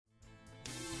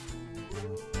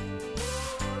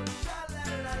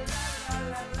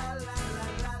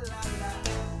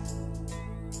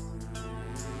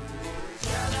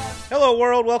Hello,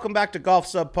 world. Welcome back to Golf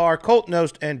Subpar. Colt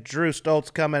Knost and Drew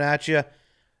Stoltz coming at you.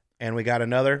 And we got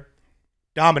another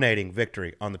dominating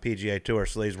victory on the PGA Tour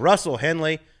sleeves. Russell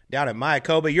Henley down at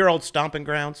Mayakoba, your old stomping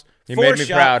grounds. He made me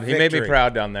proud. He made me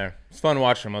proud down there. It's fun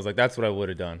watching him. I was like, that's what I would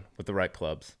have done with the right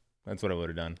clubs. That's what I would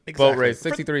have done. Exactly. Boat race,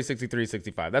 63, 63,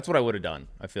 65. That's what I would have done,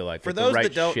 I feel like. For those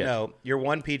that don't know, your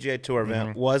one PGA Tour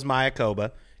event was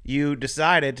Mayakoba. You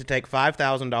decided to take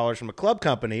 $5,000 from a club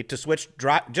company to switch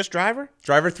just driver?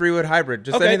 Driver 3-wood hybrid.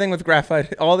 Just anything with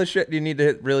graphite. All the shit you need to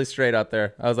hit really straight out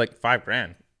there. I was like,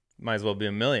 $5,000. Might as well be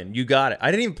 $1 million. You got it. I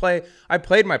didn't even play. I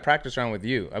played my practice round with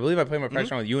you. I believe I played my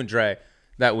practice round with you and Dre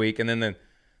that week. And then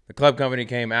the club company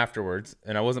came afterwards,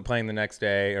 and I wasn't playing the next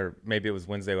day, or maybe it was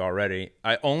Wednesday already.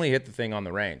 I only hit the thing on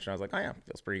the range. And I was like, oh, yeah,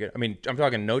 feels pretty good. I mean, I'm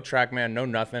talking no TrackMan, no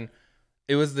nothing.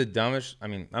 It was the dumbest. I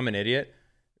mean, I'm an idiot.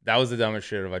 That was the dumbest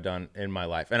shit I've done in my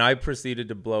life. And I proceeded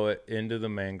to blow it into the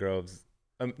mangroves.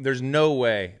 There's no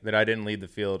way that I didn't lead the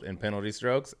field in penalty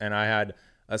strokes. And I had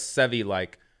a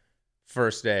Seve-like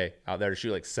first day out there to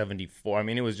shoot like 74. I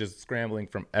mean, it was just scrambling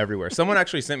from everywhere. Someone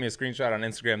actually sent me a screenshot on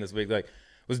Instagram this week, like,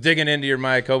 was digging into your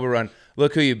Mayakoba run.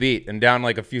 Look who you beat. And down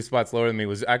like a few spots lower than me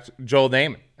was Joel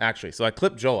Damon, actually. So I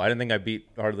clipped Joel. I didn't think I beat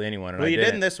hardly anyone. Well, you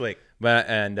didn't this week.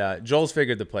 But Joel's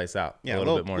figured the place out a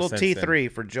little bit more. Little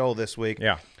T3 for Joel this week.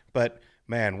 Yeah. But,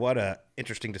 man, what a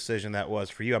interesting decision that was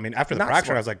for you. I mean, after the practice,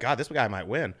 I was like, God, this guy might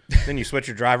win. Then you switch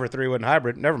your driver 3-wood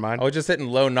hybrid. Never mind. I was just hitting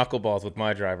low knuckleballs with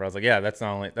my driver. I was like, yeah,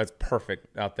 that's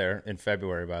perfect out there in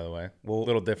February, by the way. Well, a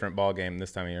little different ball game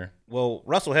this time of year. Well,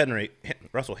 Russell Henley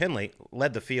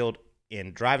led the field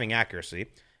in driving accuracy.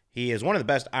 He is one of the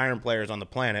best iron players on the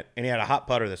planet, and he had a hot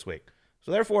putter this week.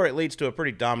 So, therefore, it leads to a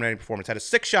pretty dominating performance. Had a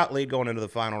 6-shot lead going into the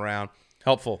final round.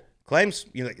 Helpful. Claims,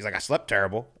 he's like, I slept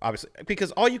terrible, obviously,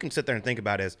 because all you can sit there and think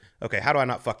about is, okay, how do I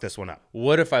not fuck this one up?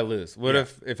 What if I lose? What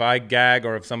if I gag,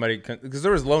 or if somebody, because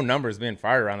there was low numbers being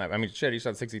fired around that. I mean, shit, he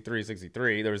shot 63,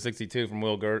 63. There was 62 from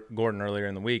Will Gordon earlier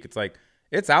in the week. It's like,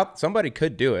 it's out. Somebody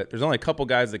could do it. There's only a couple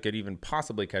guys that could even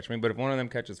possibly catch me, but if one of them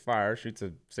catches fire, shoots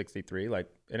a 63, like,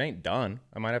 it ain't done.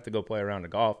 I might have to go play a round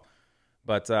of golf.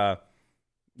 But,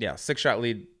 yeah, 6-shot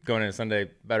lead going into Sunday,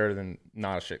 better than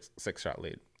not a 6-shot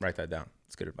lead. Write that down.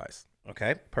 It's good advice.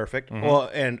 Okay, perfect.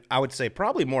 Well, and I would say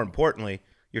probably more importantly,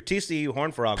 your TCU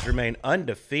Horned Frogs remain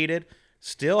undefeated,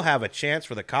 still have a chance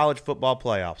for the college football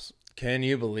playoffs. Can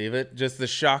you believe it? Just the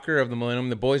shocker of the millennium.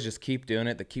 The boys just keep doing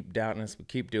it. They keep doubting us. We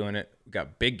keep doing it. We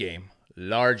got big game,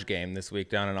 large game this week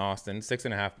down in Austin.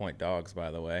 6.5-point dogs,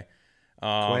 by the way.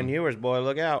 Quinn Ewers, boy,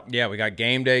 look out. Yeah, we got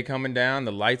game day coming down.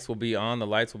 The lights will be on. The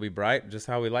lights will be bright, just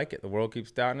how we like it. The world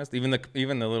keeps doubting us. Even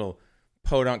the little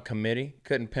podunk committee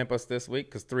couldn't pimp us this week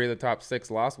because 3 of the top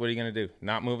 6 lost. What are you going to do?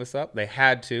 Not move us up? They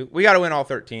had to. We got to win all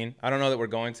 13. I don't know that we're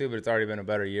going to, but it's already been a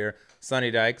better year.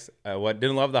 Sonny Dykes,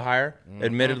 didn't love the hire,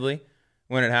 admittedly,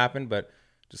 when it happened, but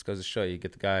just goes to show you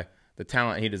get the guy, the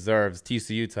talent he deserves,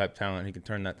 TCU-type talent, he can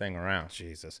turn that thing around.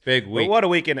 Jesus. Big week. But what a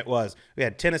weekend it was. We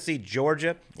had Tennessee,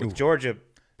 Georgia, with Georgia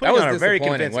putting on a very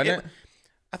convincing. Wasn't it?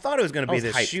 I thought it was going to be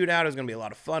this hyped. shootout. It was going to be a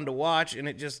lot of fun to watch, and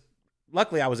it just –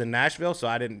 luckily, I was in Nashville, so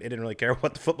it didn't really care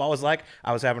what the football was like.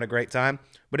 I was having a great time.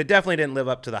 But it definitely didn't live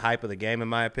up to the hype of the game, in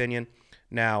my opinion.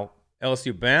 Now,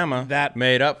 LSU-Bama, that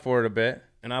made up for it a bit.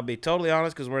 And I'll be totally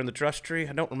honest because we're in the trust tree.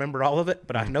 I don't remember all of it,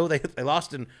 but I know they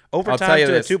lost in overtime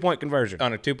to a 2-point conversion.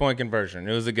 On a 2-point conversion.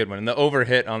 It was a good one. And the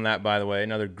overhit on that, by the way,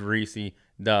 another greasy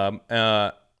dub.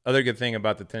 Other good thing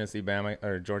about the Tennessee-Bama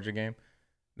or Georgia game,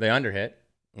 they underhit,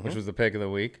 which was the pick of the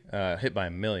week. Hit by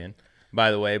 1 million,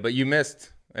 by the way. But you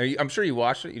missed – I'm sure you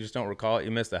watched it. You just don't recall it. You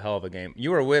missed a hell of a game.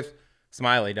 You were with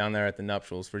Smiley down there at the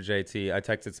nuptials for JT. I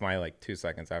texted Smiley like 2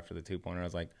 seconds after the 2-pointer. I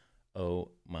was like, oh,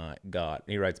 my God.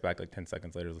 And he writes back like 10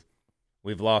 seconds later,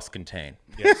 we've lost contain.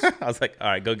 Yes. I was like, all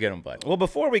right, go get him, bud. Well,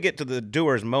 before we get to the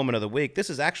Dewar's moment of the week, this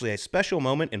is actually a special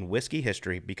moment in whiskey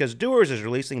history because Dewar's is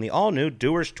releasing the all-new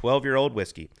Dewar's 12-year-old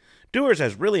whiskey. Dewar's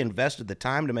has really invested the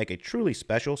time to make a truly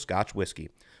special Scotch whiskey,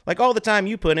 like all the time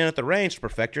you put in at the range to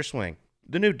perfect your swing.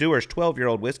 The new Dewar's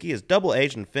 12-year-old whiskey is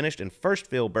double-aged and finished in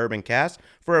first-fill bourbon casks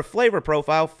for a flavor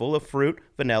profile full of fruit,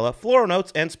 vanilla, floral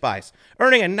notes, and spice,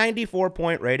 earning a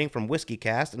 94-point rating from Whiskey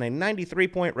Cast and a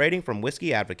 93-point rating from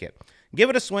Whiskey Advocate. Give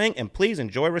it a swing, and please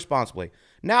enjoy responsibly.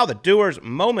 Now the Dewar's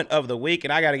moment of the week,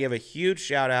 and I got to give a huge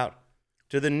shout-out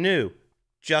to the new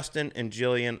Justin and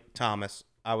Jillian Thomas.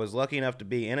 I was lucky enough to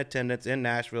be in attendance in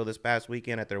Nashville this past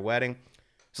weekend at their wedding.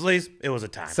 Sleaze, it was a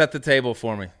time. Set the table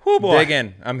for me. Whoo, boy. Dig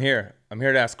in. I'm here. I'm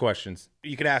here to ask questions.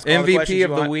 You can ask all the questions MVP you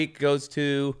of want. the week goes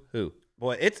to who?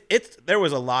 Boy, there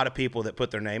was a lot of people that put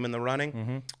their name in the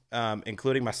running,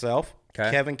 including myself,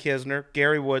 Okay. Kevin Kisner,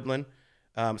 Gary Woodland,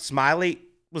 Smiley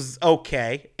was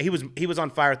okay. He was on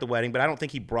fire at the wedding, but I don't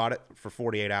think he brought it for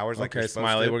 48 hours. Like okay,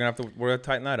 Smiley, we're gonna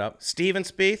tighten that up. Steven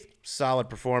Spieth, solid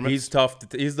performance. He's tough.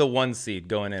 He's the 1 seed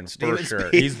going in Steven for sure.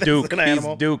 Spieth, He's Duke. He's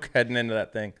Duke heading into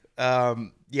that thing.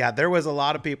 Yeah, there was a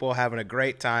lot of people having a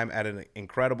great time at an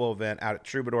incredible event out at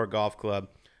Troubadour Golf Club.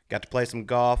 Got to play some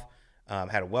golf.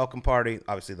 Had a welcome party.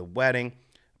 Obviously, the wedding.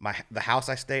 The house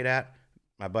I stayed at,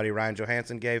 my buddy Ryan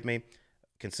Johansson gave me,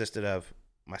 consisted of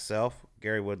myself,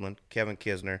 Gary Woodland, Kevin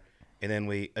Kisner, and then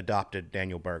we adopted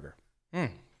Daniel Berger.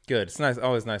 Good. It's nice.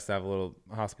 Always nice to have a little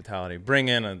hospitality. Bring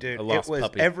in a lost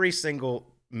puppy. Every single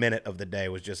minute of the day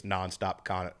was just nonstop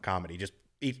comedy. Just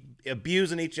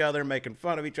abusing each other, making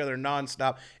fun of each other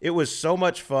nonstop. It was so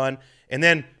much fun. And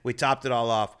then we topped it all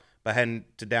off by heading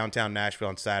to downtown Nashville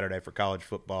on Saturday for college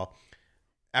football.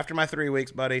 After my 3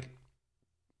 weeks, buddy,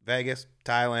 Vegas,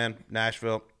 Thailand,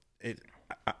 Nashville,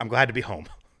 I'm glad to be home.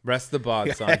 Rest the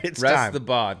bod, son. It's Rest time. the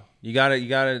bod. You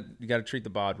gotta treat the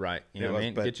bod right. You know what I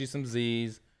mean? But Get you some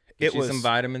Z's. Get you some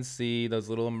vitamin C. Those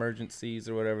little emergent C's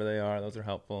or whatever they are. Those are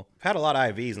helpful. I've had a lot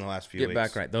of IVs in the last few weeks. Get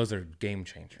back right. Those are game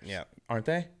changers. Yeah, aren't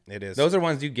they? It is. Those are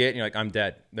ones you get and you're like, I'm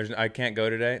dead. I can't go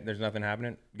today. There's nothing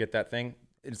happening. Get that thing.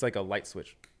 It's like a light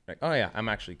switch. Like, oh yeah, I'm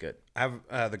actually good. I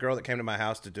have the girl that came to my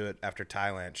house to do it after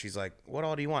Thailand. She's like, "What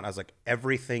all do you want?" I was like,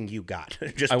 "Everything you got.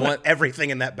 Just put everything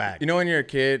in that bag." You know when you're a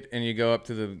kid and you go up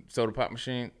to the soda pop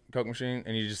machine, Coke machine,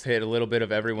 and you just hit a little bit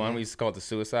of every one. We used to call it the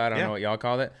suicide. I don't know what y'all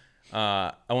called it.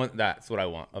 I want that's what I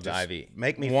want of the IV.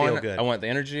 Make me feel good. I want the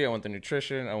energy. I want the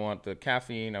nutrition. I want the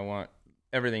caffeine. I want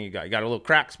everything you got. You got a little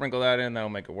crack, sprinkle that in. That'll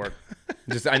make it work.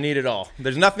 I need it all.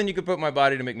 There's nothing you could put in my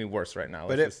body to make me worse right now.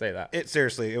 Let's just say that.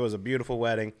 Seriously, it was a beautiful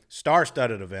wedding,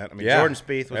 star-studded event. I mean, Jordan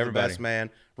Spieth was the best man.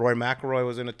 Roy McIlroy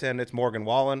was in attendance. Morgan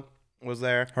Wallen was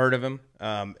there. Heard of him?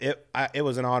 It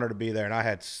was an honor to be there, and I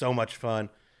had so much fun.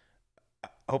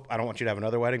 I don't want you to have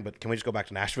another wedding, but can we just go back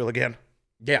to Nashville again?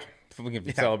 Yeah. We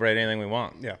can celebrate anything we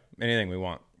want. Yeah. Anything we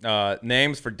want.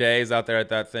 Names for days out there at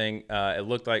that thing. It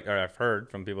looked like, or I've heard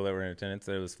from people that were in attendance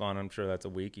that it was fun. I'm sure that's a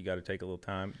week. You got to take a little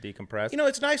time, decompress. You know,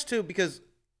 it's nice too because,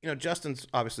 Justin's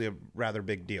obviously a rather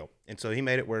big deal. And so he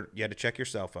made it where you had to check your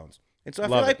cell phones. And so I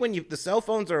feel like when the cell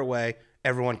phones are away,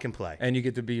 everyone can play. And you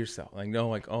get to be yourself.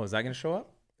 Like, oh, is that going to show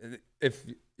up? If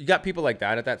you got people like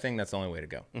that at that thing, that's the only way to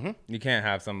go. Mm-hmm. You can't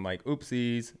have some like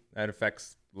oopsies that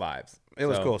affects lives. It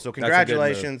was cool. So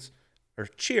congratulations. Or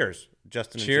cheers,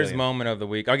 Justin. Cheers moment of the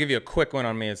week. I'll give you a quick one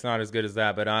on me. It's not as good as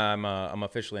that, but I'm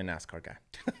officially a NASCAR guy.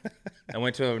 I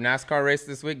went to a NASCAR race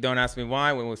this week. Don't ask me why.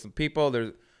 I went with some people.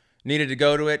 There needed to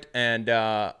go to it, and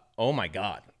oh my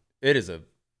God, it is a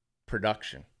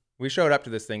production. We showed up to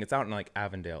this thing. It's out in like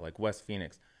Avondale, like West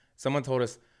Phoenix. Someone told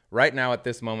us right now at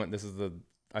this moment, this is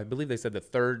I believe they said the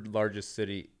 3rd largest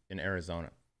city in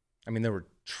Arizona. I mean, there were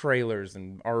trailers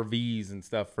and RVs and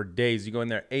stuff for days. You go in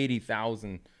there,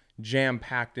 80,000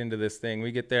 jam-packed into this thing.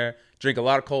 We get there, drink a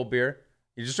lot of cold beer.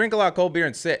 You just drink a lot of cold beer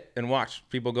and sit and watch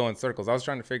people go in circles. I was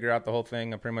trying to figure out the whole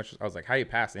thing. I was like, how you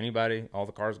pass anybody? All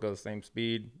the cars go the same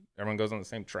speed. Everyone goes on the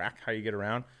same track. How you get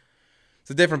around?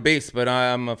 It's a different beast, but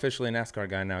I'm officially a NASCAR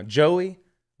guy now. Joey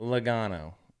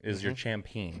Logano is your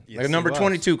champion. Yes, like a number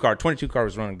 22 car. 22 car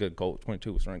was running good. Colt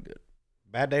 22 was running good.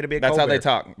 Bad day to be a That's cold how beer. they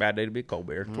talk. Bad day to be a cold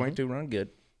beer. 22 running good.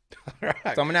 Right.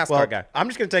 So I'm a NASCAR guy. I'm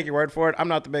just going to take your word for it. I'm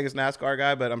not the biggest NASCAR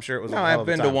guy, but I'm sure it was a hell of a time. I've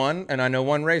been to one, and I know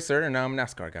one racer, and now I'm a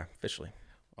NASCAR guy, officially.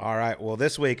 All right. Well,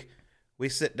 this week, we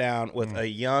sit down with a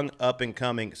young,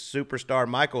 up-and-coming superstar,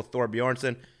 Michael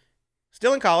Thorbjornsen,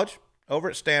 still in college, over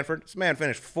at Stanford. This man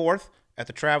finished 4th at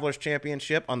the Travelers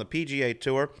Championship on the PGA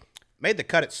Tour. Made the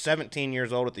cut at 17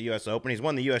 years old at the U.S. Open. He's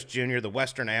won the U.S. Junior, the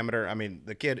Western Amateur. I mean,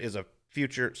 the kid is a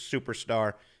future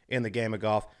superstar in the game of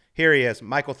golf. Here he is,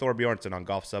 Michael Thorbjornsen on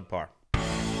Golf Subpar.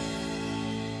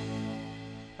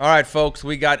 All right, folks,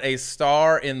 we got a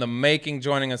star in the making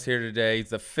joining us here today. He's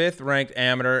the 5th-ranked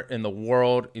amateur in the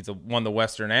world. He's won the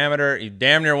Western Amateur. He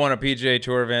damn near won a PGA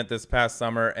Tour event this past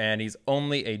summer, and he's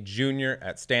only a junior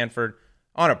at Stanford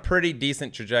on a pretty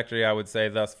decent trajectory, I would say,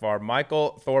 thus far.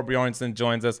 Michael Thorbjornsen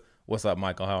joins us. What's up,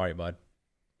 Michael? How are you, bud?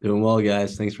 Doing well,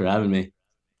 guys. Thanks for having me.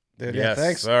 Dude, yes,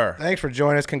 thanks, sir. Thanks for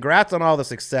joining us. Congrats on all the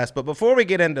success. But before we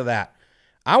get into that,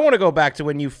 I want to go back to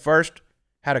when you first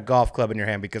had a golf club in your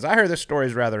hand because I heard this story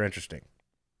is rather interesting.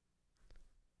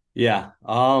 Yeah.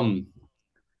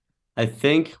 I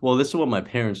think, well, this is what my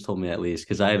parents told me at least,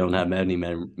 because I don't have any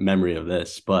memory of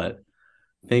this, but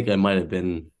I think I might have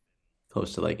been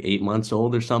close to like 8 months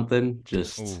old or something.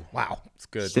 Just Ooh, wow, it's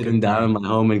good. Sitting down in my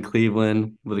home in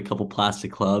Cleveland with a couple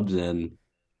plastic clubs, and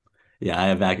yeah, I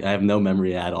have no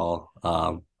memory at all.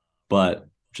 But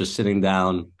just sitting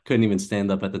down, couldn't even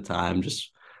stand up at the time,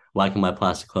 just whacking my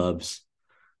plastic clubs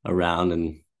around,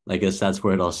 and I guess that's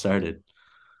where it all started.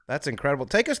 That's incredible.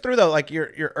 Take us through though, like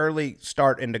your early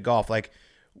start into golf. Like,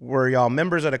 were y'all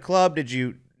members at a club?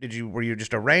 Were you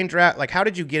just a range rat? Like, how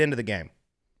did you get into the game?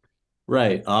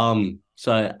 Right.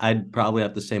 So I'd probably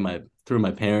have to say through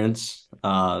my parents.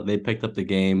 They picked up the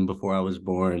game before I was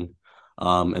born,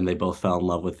 and they both fell in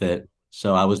love with it.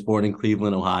 So I was born in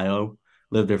Cleveland, Ohio,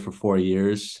 lived there for 4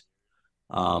 years.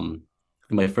 Um,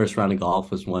 my first round of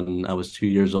golf was when I was 2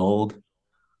 years old.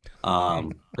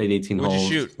 Played 18 What'd you holes.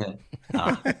 shoot?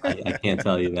 I can't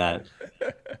tell you that.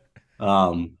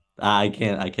 I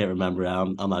can't remember.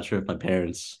 I'm not sure if my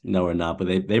parents know or not, but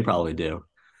they probably do.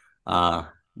 Uh,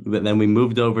 but then we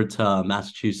moved over to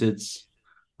Massachusetts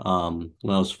when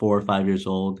I was 4 or 5 years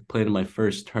old. Played in my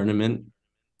first tournament.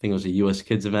 I think it was a U.S.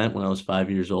 Kids event when I was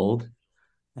 5 years old,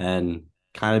 and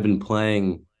kind of been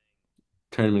playing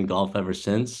tournament golf ever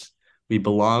since. We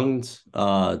belonged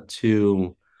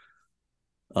to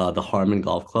the Harmon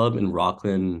Golf Club in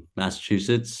Rockland,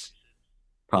 Massachusetts,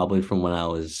 probably from when I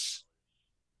was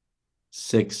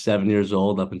 6, 7 years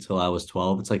old up until I was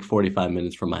 12. It's like 45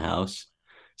 minutes from my house.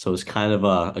 So it was kind of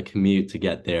a commute to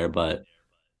get there, but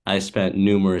I spent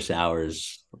numerous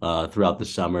hours throughout the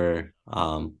summer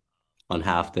on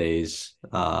half days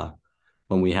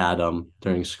when we had them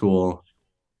during school.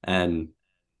 And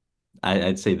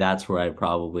I'd say that's where I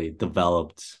probably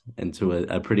developed into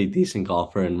a pretty decent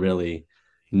golfer and really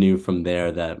knew from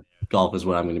there that golf is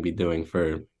what I'm going to be doing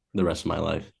for the rest of my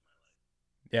life.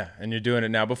 Yeah, and you're doing it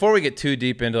now. Before we get too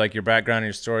deep into like your background and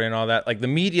your story and all that, like the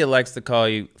media likes to call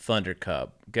you Thunder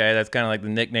Cub. Okay, that's kind of like the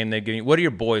nickname they give you. What do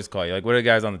your boys call you? Like, what do the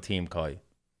guys on the team call you?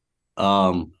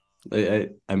 Um,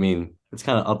 I mean, it's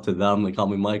kind of up to them. They call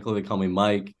me Michael. They call me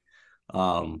Mike.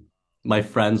 Um, my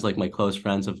friends, like my close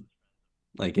friends, have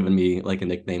like given me like a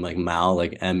nickname like Mal,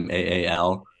 like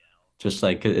Maal. Just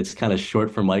like it's kind of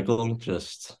short for Michael.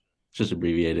 Just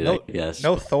abbreviated, I No, guess.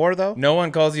 no Thor though. No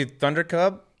one calls you Thunder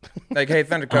Cub? Like, hey,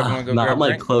 Thunder Cub, you want to go Not grab a my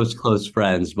drink? close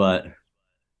friends, but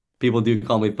people do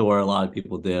call me Thor. A lot of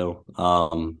people do.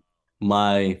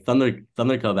 My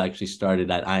Thunder Cub actually started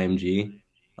at IMG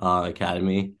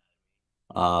Academy,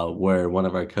 where one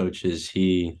of our coaches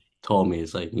he told me,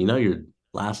 he's like, your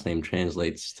last name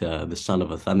translates to the son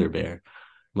of a Thunder Bear.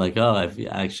 I'm like, oh, I've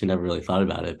actually never really thought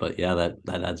about it, but yeah,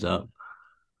 that adds up.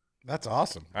 That's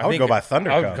awesome. I I would think go by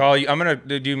Thunder I'll Cub. call you. I'm gonna.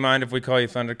 Do you mind if we call you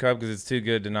Thunder Cub? Because it's too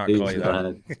good to not call Please you go that.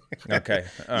 ahead. Okay.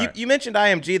 All right. You mentioned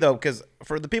IMG though, because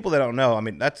for the people that don't know, I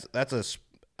mean that's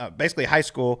basically high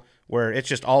school where it's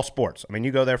just all sports. I mean,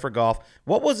 you go there for golf.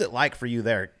 What was it like for you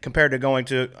there compared to going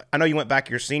to? I know you went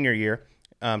back your senior year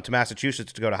to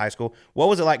Massachusetts to go to high school. What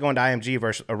was it like going to IMG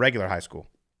versus a regular high school?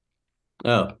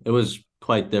 Oh, it was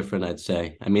quite different, I'd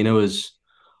say. I mean,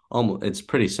 it's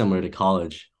pretty similar to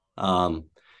college.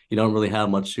 You don't really have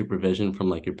much supervision from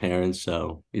like your parents,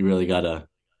 so you really gotta,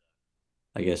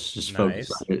 I guess, just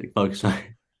Nice. focus on,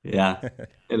 yeah,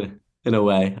 in a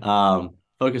way.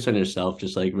 Focus on yourself,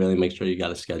 just like really make sure you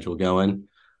got a schedule going.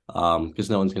 Because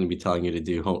no one's going to be telling you to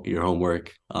do your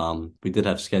homework. We did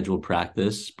have scheduled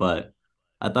practice, but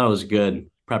I thought it was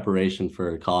good preparation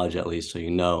for college at least, so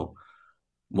you know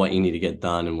what you need to get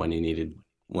done and when you need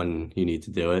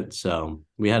to do it. So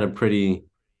we had a pretty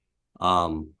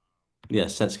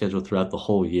set schedule throughout the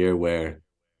whole year where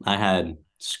I had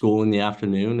school in the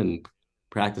afternoon and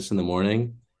practice in the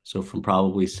morning. So from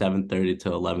probably 7:30 to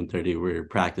 11:30, we were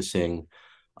practicing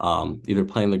either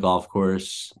playing the golf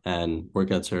course, and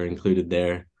workouts are included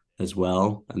there as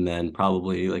well. And then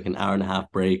probably like an hour and a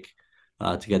half break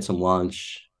to get some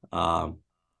lunch,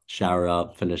 shower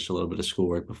up, finish a little bit of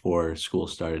schoolwork before school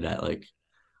started at like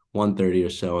 1:30 or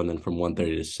so. And then from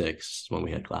 1:30 to 6 when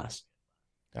we had class.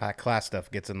 Class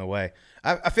stuff gets in the way.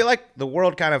 I feel like the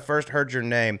world kind of first heard your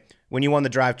name when you won the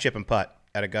drive, chip, and putt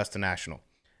at Augusta National.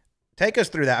 Take us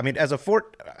through that. I mean,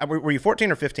 were you 14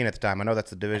 or 15 at the time? I know that's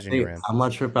the division you're in. I'm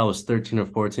not sure if I was 13 or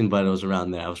 14, but it was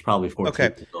around there. I was probably 14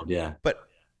 Okay. years old, yeah. But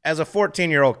as a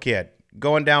 14-year-old kid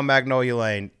going down Magnolia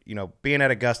Lane, being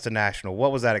at Augusta National,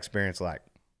 what was that experience like?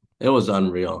 It was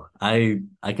unreal. I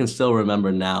can still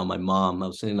remember now my mom, I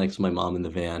was sitting next to my mom in the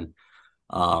van.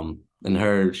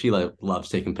 And she like loves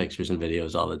taking pictures and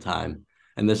videos all the time.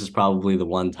 And this is probably the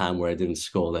one time where I didn't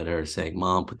scold at her saying,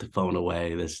 "Mom, put the phone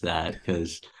away," this, that,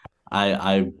 because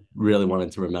I really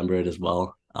wanted to remember it as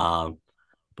well.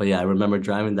 But yeah, I remember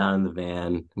driving down in the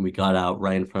van and we got out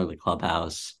right in front of the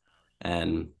clubhouse,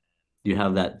 and you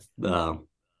have that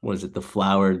what is it, the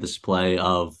flower display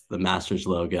of the Masters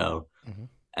logo. Mm-hmm.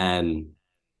 And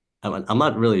I'm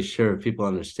not really sure if people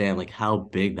understand like how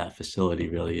big that facility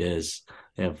really is.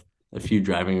 They have a few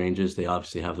driving ranges. They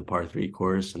obviously have the par 3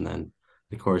 course and then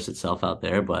the course itself out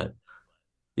there. But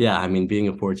yeah, I mean, being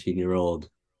a 14-year-old,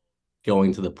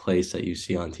 going to the place that you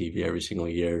see on TV every single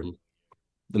year,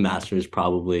 the Masters is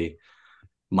probably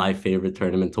my favorite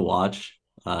tournament to watch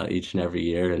each and every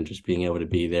year, and just being able to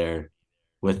be there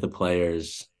with the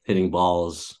players hitting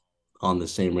balls on the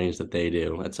same range that they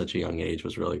do at such a young age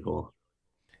was really cool.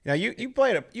 Now you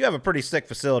have a pretty sick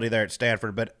facility there at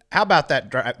Stanford, but how about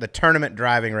the tournament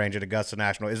driving range at Augusta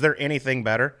National? Is there anything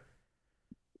better?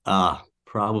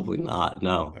 Probably not.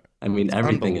 No, I mean It's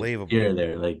everything is unbelievable. here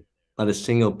there. Like not a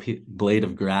single blade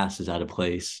of grass is out of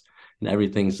place, and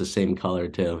everything's the same color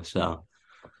too. So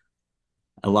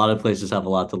a lot of places have a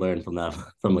lot to learn from that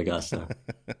from Augusta.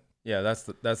 Yeah, that's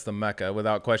the mecca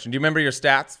without question. Do you remember your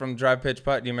stats from drive, pitch,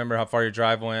 putt? Do you remember how far your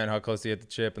drive went, how close you hit the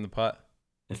chip and the putt?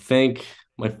 I think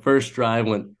my first drive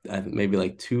went maybe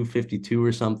like 252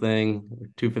 or something,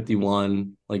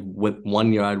 251, like with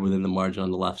 1 yard within the margin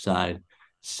on the left side.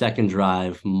 Second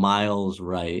drive, miles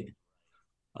right.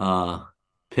 Uh,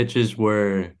 Pitches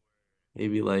were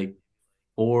maybe like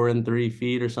 4 and 3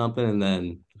 feet or something, and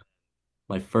then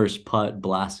my first putt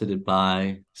blasted it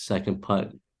by. Second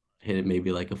putt hit it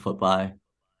maybe like a foot by,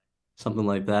 something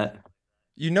like that.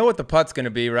 You know what the putt's going to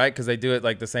be, right? Because they do it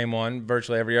like the same one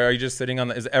virtually every year. Are you just sitting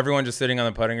on is everyone just sitting on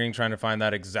the putting green trying to find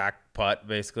that exact putt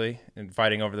basically and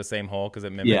fighting over the same hole because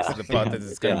it mimics Yeah, the putt that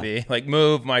it's going to yeah, be? Like,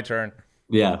 move, my turn.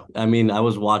 yeah. I mean, I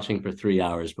was watching for 3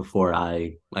 hours before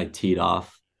I teed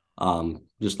off.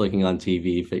 Just looking on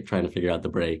TV, trying to figure out the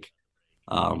break.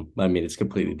 I mean, it's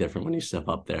completely different when you step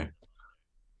up there.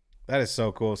 That is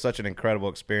so cool. Such an incredible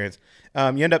experience. You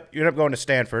end up going to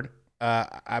Stanford.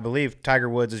 I believe Tiger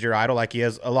Woods is your idol, like he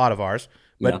is a lot of ours.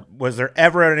 Yeah. But was there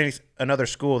ever another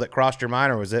school that crossed your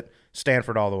mind, or was it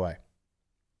Stanford all the way?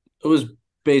 It was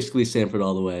basically Stanford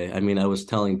all the way. I mean, I was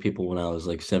telling people when I was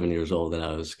like 7 years old that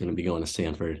I was going to be going to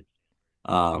Stanford.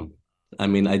 Um, I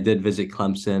mean, I did visit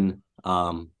Clemson.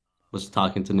 Was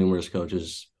talking to numerous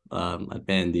coaches at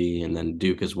Bandy and then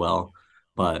Duke as well,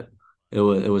 but it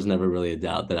was never really a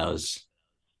doubt that I was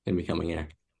going to be coming here.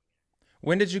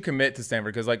 When did you commit to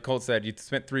Stanford? Because like Colt said, you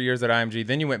spent 3 years at IMG.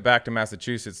 Then you went back to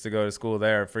Massachusetts to go to school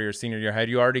there for your senior year. Had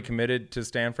you already committed to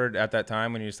Stanford at that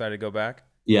time when you decided to go back?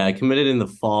 Yeah, I committed in the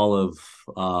fall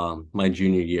of my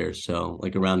junior year, so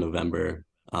like around November.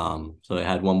 So I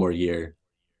had one more year.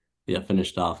 Yeah,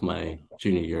 finished off my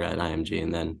junior year at IMG,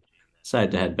 and then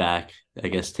decided to head back. I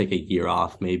guess take a year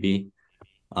off maybe,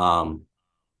 um,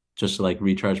 just to like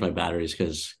recharge my batteries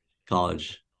because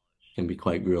college can be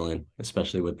quite grueling,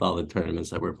 especially with all the tournaments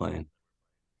that we're playing.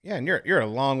 Yeah, and you're a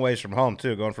long ways from home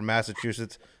too, going from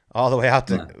Massachusetts all the way out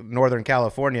to Yeah. Northern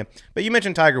California. But you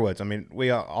mentioned Tiger Woods. I mean, we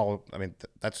all. I mean,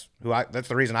 that's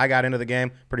the reason I got into the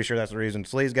game. Pretty sure that's the reason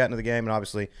Slee's got into the game, and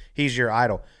obviously he's your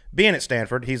idol. Being at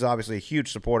Stanford, he's obviously a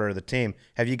huge supporter of the team.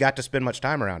 Have you got to spend much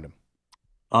time around him?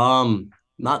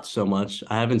 Not so much.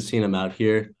 I haven't seen him out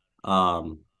here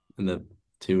in the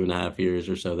 2.5 years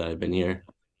or so that I've been here.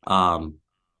 Um,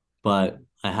 but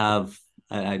I have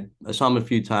I saw him a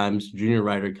few times, Junior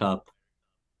Ryder Cup,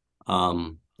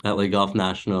 at Lake Golf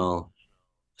National,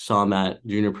 saw him at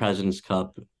Junior President's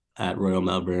Cup at Royal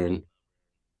Melbourne,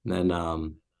 and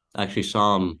then actually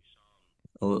saw him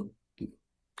a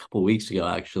couple weeks ago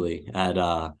actually at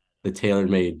the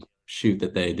TaylorMade shoot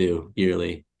that they do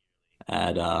yearly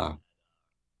at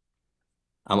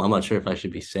I'm not sure if I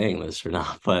should be saying this or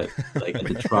not, but like at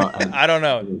the Toronto, I don't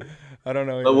know. I don't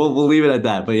know but either. we'll leave it at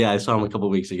that. But yeah, I saw him a couple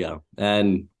weeks ago,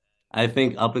 and I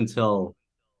think up until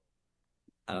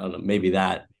I don't know, maybe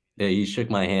that yeah, he shook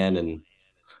my hand, and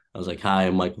I was like, "Hi,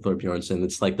 I'm Michael Thorbjornsen."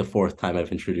 It's like the fourth time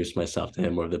I've introduced myself to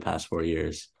him over the past 4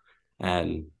 years,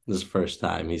 and this is the first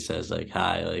time he says like,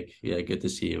 "Hi, like yeah, good to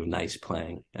see you, nice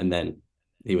playing," and then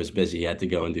he was busy, he had to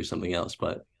go and do something else,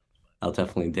 but I'll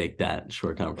definitely take that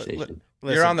short conversation.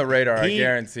 You're on Listen, the radar, I he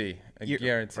guarantee. I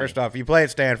guarantee. first off, you play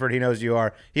at Stanford. He knows you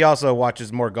are. He also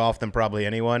watches more golf than probably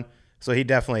anyone, so he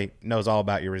definitely knows all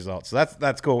about your results. So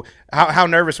that's cool. How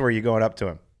nervous were you going up to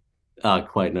him?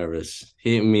 Quite nervous.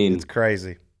 It's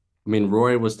crazy. I mean,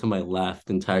 Rory was to my left,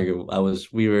 and Tiger.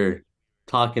 We were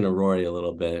talking to Rory a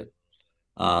little bit,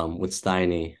 with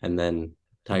Steiny, and then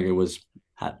Tiger was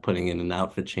putting in an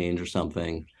outfit change or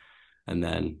something, and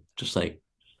then just like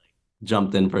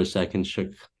jumped in for a second,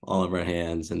 shook all of our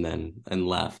hands, and then and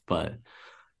left. But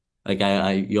like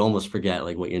you almost forget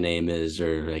like what your name is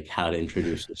or like how to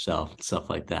introduce yourself and stuff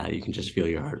like that. You can just feel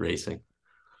your heart racing.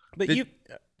 But Did, you,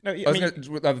 no, I I was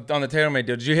mean, on the TaylorMade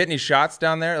deal. Did you hit any shots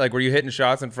down there? Like, were you hitting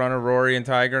shots in front of Rory and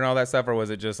Tiger and all that stuff, or was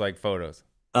it just like photos?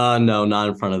 No, not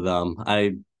in front of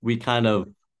them. We kind of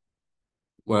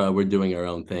we're doing our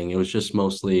own thing. It was just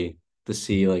mostly to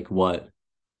see like what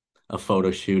a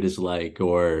photo shoot is like,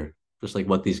 or just like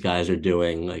what these guys are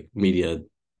doing, like media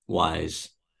wise,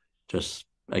 just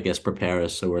I guess prepare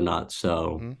us so we're not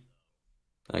so Mm-hmm.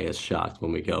 I guess shocked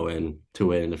when we go in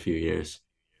to it in a few years.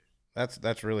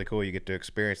 That's really cool. You get to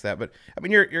experience that. But I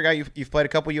mean, you're a guy. You've played a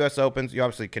couple U.S. Opens. You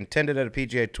obviously contended at a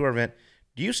PGA Tour event.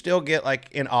 Do you still get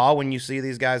like in awe when you see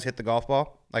these guys hit the golf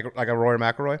ball, like a Rory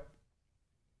McIlroy?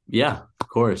 Yeah, of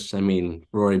course. I mean,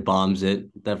 Rory bombs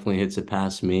it, definitely hits it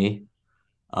past me.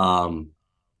 Um,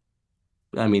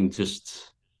 I mean,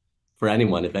 just for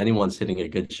anyone, if anyone's hitting a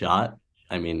good shot,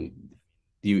 I mean,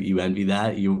 you envy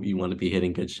that. You want to be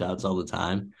hitting good shots all the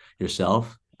time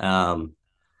yourself.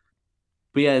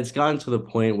 But yeah, it's gotten to the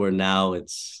point where now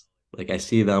it's like I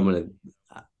see them and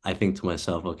I think to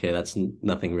myself, okay, that's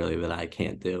nothing really that I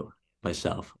can't do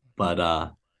myself. But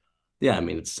yeah, I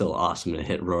mean, it's still awesome to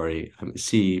hit Rory. I mean,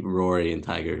 see Rory and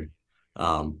Tiger,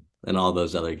 and all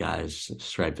those other guys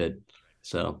stripe it.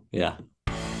 So yeah.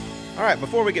 All right,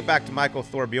 before we get back to Michael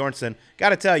Thorbjornsen, got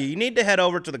to tell you, you need to head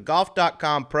over to the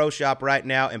Golf.com Pro Shop right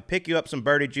now and pick you up some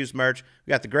Birdie Juice merch.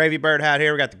 We got the Gravy Bird hat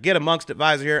here. We got the Get Amongst It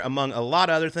visor here, among a lot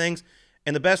of other things.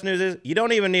 And the best news is you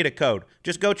don't even need a code.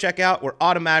 Just go check out. We're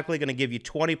automatically going to give you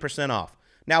 20% off.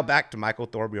 Now back to Michael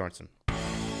Thorbjornsen.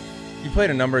 You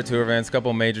played a number of tour events, a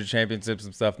couple major championships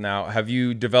and stuff now. Have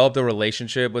you developed a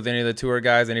relationship with any of the tour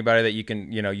guys? Anybody that you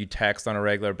can, you text on a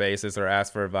regular basis or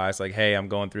ask for advice like, hey, I'm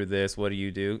going through this. What do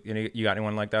you do? You got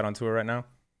anyone like that on tour right now?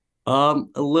 A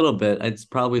little bit. I'd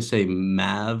probably say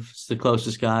Mav's the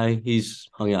closest guy. He's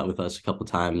hung out with us a couple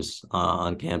times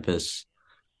on campus.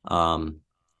 Um,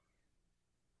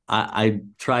 I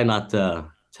try not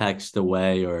to text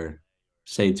away or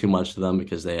say too much to them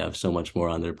because they have so much more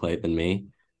on their plate than me.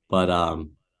 But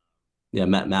yeah,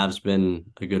 Mav's been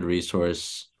a good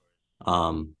resource.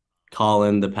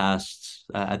 Colin, the past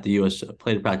at the US,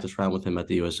 played a practice round with him at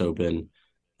the US Open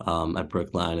at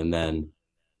Brookline, and then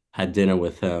had dinner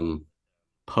with him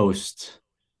post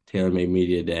TaylorMade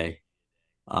Media Day.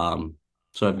 So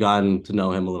I've gotten to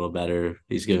know him a little better.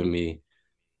 He's given me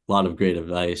a lot of great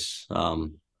advice.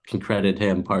 Can credit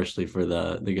him partially for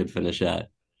the good finish at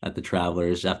the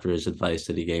Travelers after his advice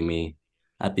that he gave me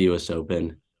at the US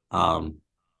Open.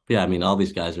 Yeah, I mean, all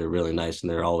these guys are really nice and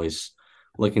they're always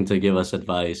looking to give us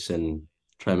advice and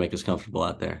try to make us comfortable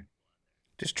out there.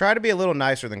 Just try to be a little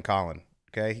nicer than Colin,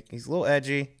 okay? He's a little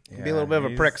edgy. Can be a little bit of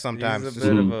a prick sometimes. He's a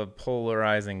bit of a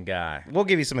polarizing guy. We'll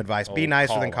give you some advice. Be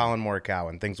nicer than Colin Morikawa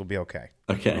and things will be okay.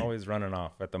 Okay. Always running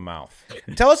off at the mouth.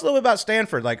 Tell us a little bit about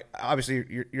Stanford. Like,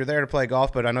 obviously, you're there to play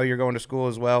golf, but I know you're going to school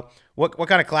as well. What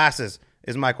kind of classes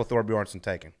is Michael Thorbjornsen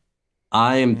taking?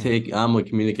 I'm a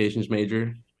communications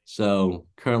major. So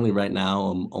currently right now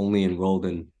I'm only enrolled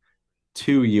in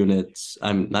 2 units.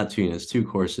 I'm not 2 units, 2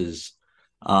 courses.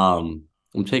 I'm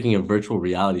taking a virtual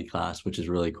reality class, which is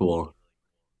really cool.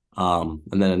 And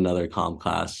then another comm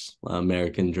class,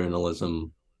 American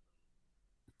journalism.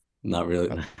 Not really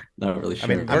sure. I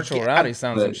mean, virtual reality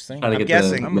sounds interesting. I'm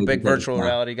guessing. I'm a big virtual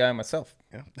reality guy myself.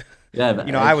 Yeah,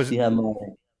 I was.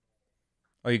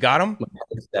 Oh, you got them?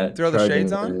 Throw the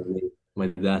shades on? My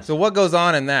desk. So what goes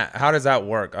on in that? How does that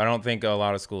work? I don't think a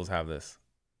lot of schools have this.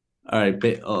 All right.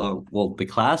 Well, the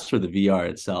class or the VR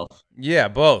itself? Yeah,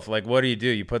 both. Like, what do?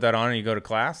 You put that on and you go to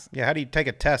class? Yeah, how do you take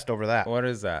a test over that? What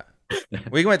is that?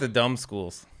 We went to dumb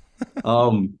schools.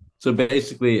 So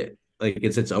basically, like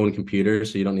it's its own computer,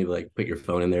 so you don't need to like put your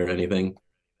phone in there or anything.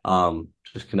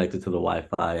 Just connect it to the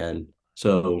Wi-Fi, and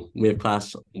so we have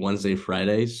class Wednesday,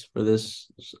 Fridays for this.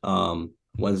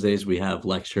 Wednesdays we have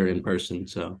lecture in person,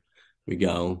 so we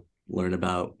go learn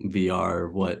about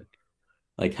VR,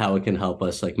 like how it can help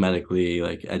us like medically,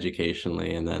 like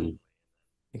educationally, and then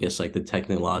I guess like the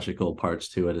technological parts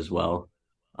to it as well,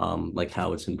 like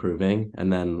how it's improving.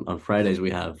 And then on Fridays we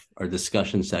have our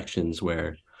discussion sections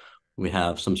where we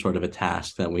have some sort of a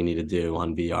task that we need to do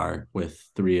on VR with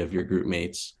 3 of your group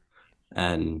mates.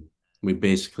 And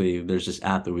there's this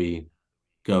app that we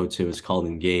go to, it's called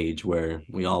Engage, where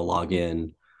we all log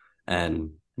in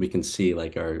and we can see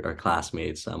like our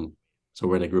classmates. So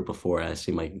we're in a group of 4. I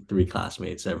see my 3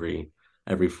 classmates every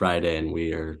Friday, and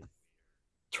we are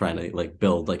trying to like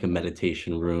build like a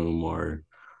meditation room or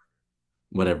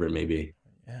whatever it may be.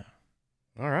 Yeah.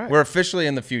 All right. We're officially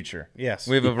in the future. Yes.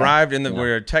 We've arrived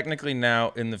we're technically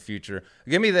now in the future.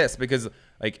 Give me this, because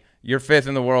like you're 5th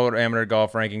in the world amateur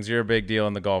golf rankings. You're a big deal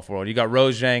in the golf world. You got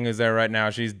Rose Zhang, who's there right now.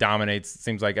 She dominates,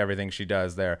 seems like everything she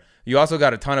does there. You also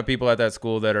got a ton of people at that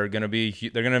school that are going to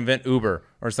they're going to invent Uber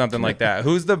or something like that.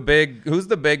 Who's the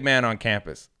big man on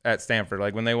campus at Stanford?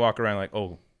 Like when they walk around, like,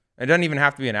 oh, it doesn't even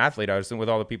have to be an athlete. I assume with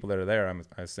all the people that are there,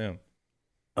 I assume.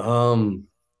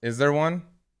 Is there one?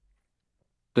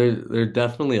 There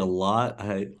definitely a lot.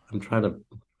 I'm trying to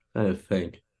I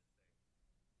think.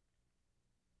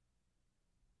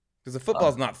 Because the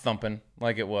football's not thumping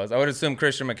like it was. I would assume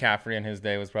Christian McCaffrey in his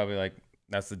day was probably like,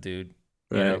 that's the dude.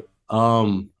 You Right.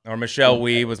 know? Or Michelle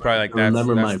Wee was probably like, I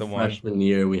remember that's my the one. freshman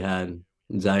year we had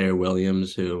Zaire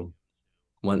Williams, who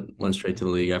went straight to the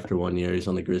league after 1 year. He's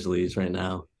on the Grizzlies right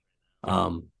now.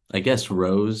 I guess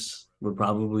Rose would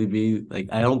probably be like,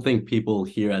 I don't think people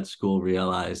here at school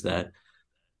realize that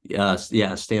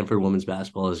yeah, Stanford women's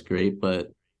basketball is great,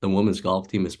 but the women's golf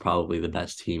team is probably the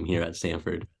best team here at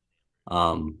Stanford.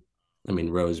 Um, I mean,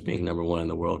 Rose being number one in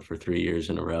the world for 3 years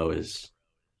in a row is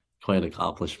quite an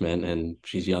accomplishment, and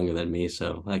she's younger than me,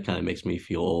 so that kind of makes me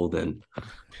feel old. And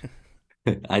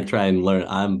I try and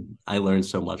learn. I learned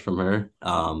so much from her.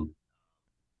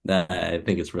 That I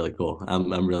think it's really cool.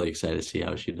 I'm really excited to see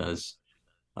how she does.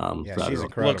 Yeah, Throughout she's her.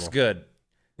 incredible. Looks good.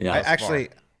 Yeah,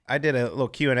 I did a little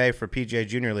Q&A for PGA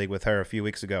Junior League with her a few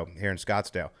weeks ago here in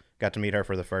Scottsdale. Got to meet her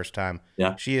for the first time.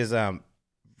 Yeah. She is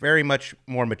very much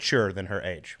more mature than her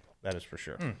age. That is for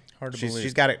sure. Hard to She's believe.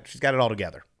 she's got it all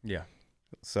together. Yeah.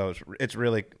 So it's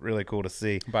really really cool to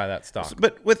see. Buy that stock.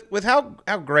 But with how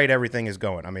great everything is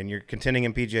going, I mean, you're contending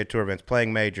in PGA Tour events,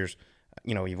 playing majors.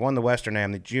 You know, you've won the Western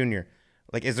Am, the Junior.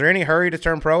 Like, is there any hurry to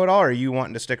turn pro at all, or are you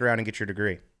wanting to stick around and get your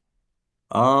degree?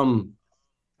 I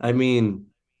mean,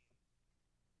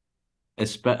 I'm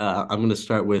going to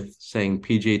start with saying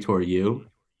PGA Tour U.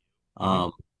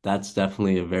 That's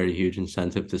definitely a very huge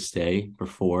incentive to stay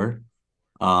before.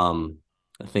 I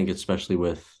think especially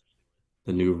with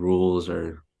the new rules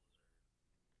or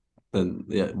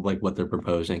like what they're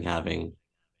proposing, having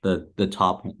the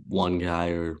top one guy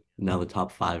or now the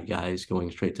top five guys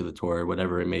going straight to the tour, or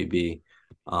whatever it may be.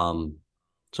 So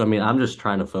I mean, I'm just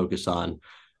trying to focus on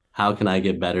how can I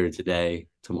get better today,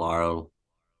 tomorrow,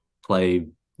 play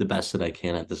the best that I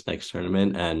can at this next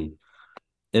tournament, and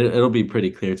it'll be pretty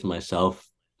clear to myself.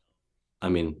 I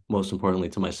mean, most importantly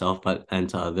to myself, but and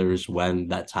to others when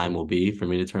that time will be for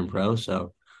me to turn pro.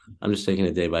 So I'm just taking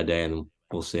it day by day, and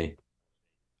we'll see.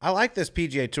 I like this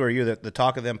PGA Tour U, the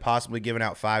talk of them possibly giving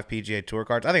out 5 PGA Tour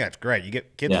cards. I think that's great. You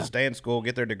get kids to stay in school,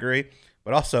 get their degree,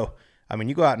 but also, I mean,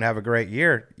 you go out and have a great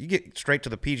year, you get straight to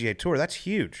the PGA Tour. That's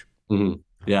huge.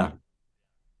 Yeah.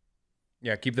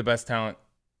 Yeah, keep the best talent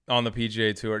on the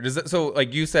PGA Tour. So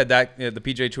like you said, that the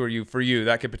PGA Tour for you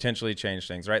that could potentially change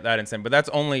things, right? That insane, but that's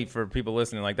only for people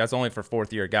listening. Like that's only for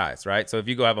 4th-year guys, right? So if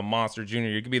you go have a monster junior,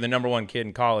 you could be the number 1 kid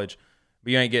in college,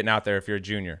 but you ain't getting out there if you're a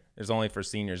junior. It's only for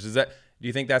seniors. Do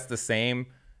you think that's the same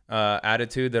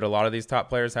attitude that a lot of these top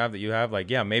players have that you have? Like,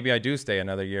 yeah, maybe I do stay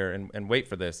another year and wait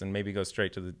for this and maybe go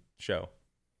straight to the show.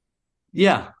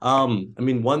 Yeah. I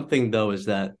mean, one thing though is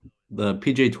that the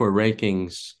PGA Tour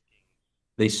rankings,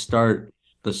 they start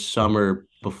the summer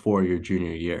before your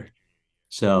junior year.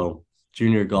 So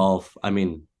junior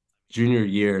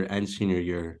year and senior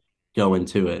year go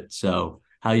into it. So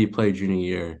how you play junior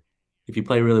year, if you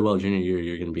play really well junior year,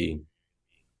 you're going to be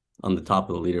on the top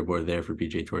of the leaderboard there for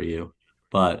PGA Tour U.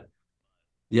 But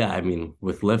yeah, I mean,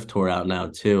 with Lift Tour out now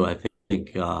too, I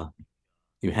think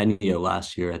Eugenio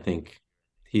last year, I think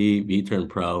he turned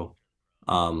pro.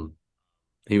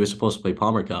 He was supposed to play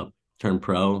Palmer Cup, turned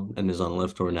pro, and is on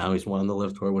Lift Tour now. He's won on the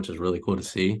Lift Tour, which is really cool to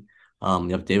see. You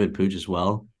have David Pooch as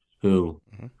well, who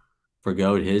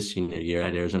forgoed his senior year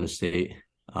at Arizona State.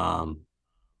 And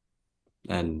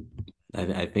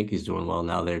I think he's doing well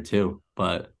now there too.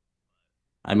 But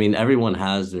I mean, everyone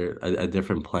has a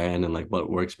different plan and like what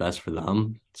works best for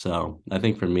them. So I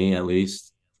think for me, at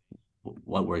least,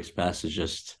 what works best is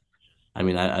just, I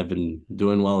mean, I've been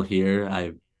doing well here.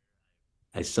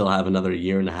 I still have another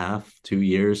year and a half, 2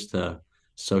 years to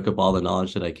soak up all the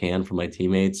knowledge that I can from my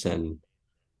teammates and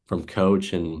from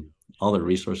coach and all the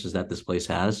resources that this place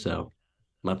has. So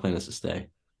my plan is to stay.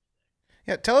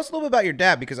 Yeah, tell us a little bit about your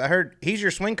dad, because I heard he's your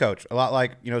swing coach, a lot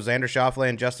like, Xander Schauffele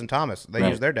and Justin Thomas. They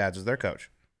use their dads as their coach.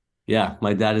 Yeah,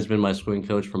 my dad has been my swing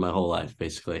coach for my whole life,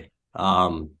 basically.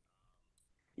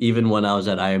 Even when I was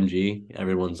at IMG,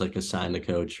 everyone's like assigned a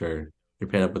coach or you're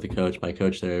paired up with a coach. My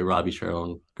coach there, Robbie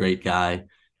Sharon, great guy,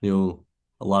 knew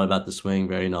a lot about the swing,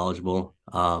 very knowledgeable.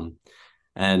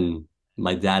 And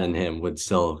my dad and him would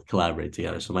still collaborate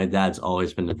together. So my dad's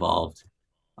always been involved.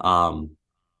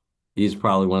 He's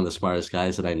probably one of the smartest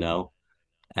guys that I know.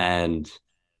 And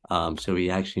so he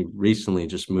actually recently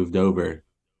just moved over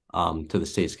to the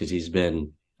States because he's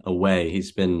been away.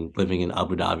 He's been living in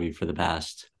Abu Dhabi for the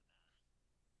past,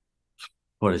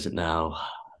 what is it now?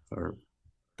 Or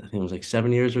I think it was like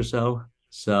 7 years or so.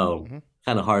 So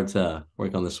kind of hard to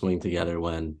work on the swing together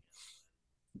when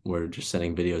we're just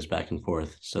sending videos back and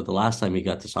forth. So the last time he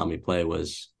got to saw me play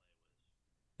was,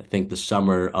 I think, the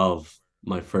summer of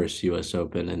my first U.S.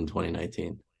 Open in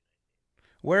 2019.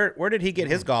 Where did he get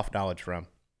his golf knowledge from?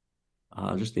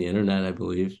 Just the internet, I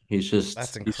believe. He's That's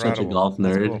such a incredible. golf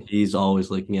That's nerd. cool. He's always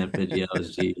looking at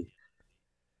videos.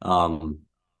 Um,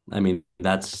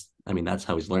 that's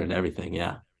how he's learned everything.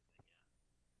 Yeah.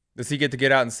 Does he get to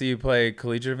get out and see you play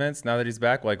collegiate events now that he's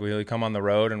back? Like, will he come on the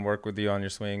road and work with you on your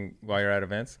swing while you're at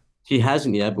events? He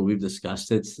hasn't yet, but we've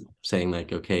discussed it, saying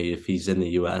like, okay, if he's in the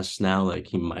US now, like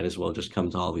he might as well just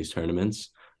come to all these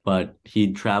tournaments. But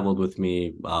he traveled with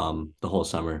me the whole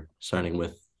summer, starting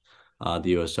with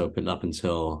the US Open up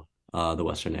until the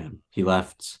Western Am. He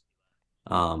left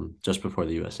just before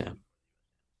the US Am.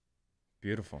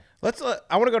 Beautiful.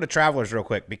 I want to go to Travelers real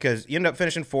quick because you end up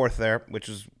finishing 4th there, which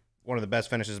is one of the best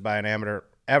finishes by an amateur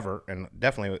ever, and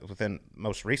definitely within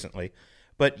most recently.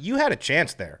 But you had a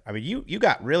chance there. I mean, you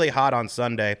got really hot on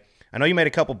Sunday. I know you made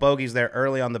a couple bogeys there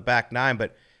early on the back 9,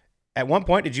 but at one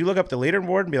point, did you look up the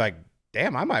leaderboard and be like,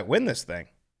 damn, I might win this thing?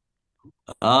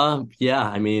 Yeah,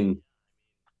 I mean,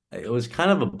 it was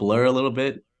kind of a blur a little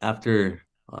bit after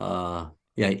yeah,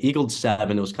 eagled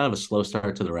 7. It was kind of a slow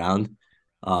start to the round.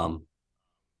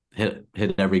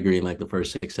 Hit every green like the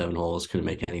first 6-7 holes, couldn't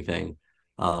make anything.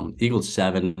 Eagled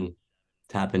 7,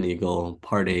 tap and eagle,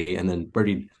 part 8, and then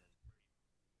birdied.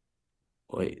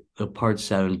 Wait, the part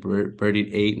 7, birdied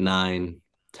 8, 9,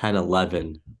 10,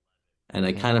 11, and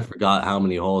I kind of forgot how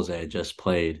many holes I had just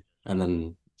played, and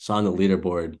then saw on the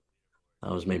leaderboard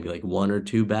I was maybe like 1 or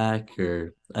 2 back,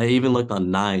 or I even looked on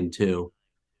 9 too.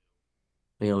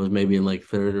 I think I was maybe in like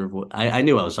third or I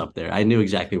knew I was up there. I knew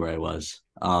exactly where I was.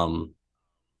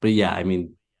 But yeah, I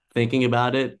mean, thinking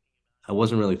about it, I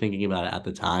wasn't really thinking about it at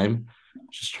the time.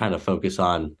 Just trying to focus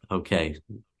on, okay,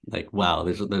 like wow,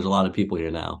 there's a lot of people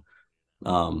here now.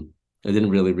 I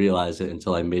didn't really realize it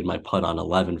until I made my putt on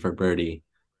 11 for birdie,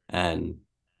 and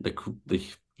the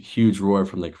huge roar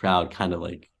from the crowd kind of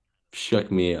like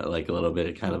shook me like a little bit.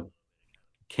 It kind of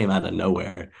came out of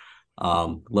nowhere.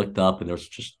 Looked up and there was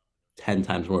just 10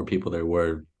 times more people there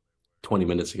were 20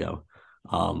 minutes ago.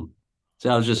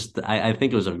 So I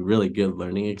think it was a really good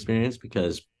learning experience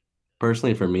because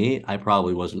personally for me, I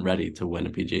probably wasn't ready to win a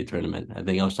PGA tournament. I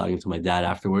think I was talking to my dad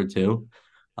afterward too.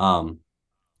 Um,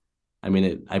 I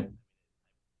mean, I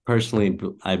personally,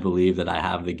 I believe that I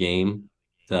have the game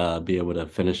to be able to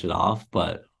finish it off,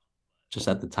 but just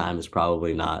at the time, it's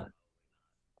probably not.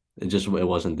 It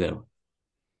wasn't due.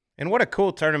 And what a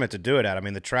cool tournament to do it at. I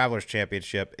mean, the Travelers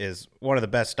Championship is one of the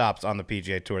best stops on the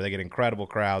PGA Tour. They get incredible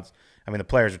crowds. I mean, the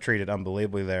players are treated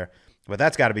unbelievably there. But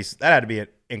that had to be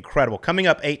incredible. Coming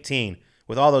up 18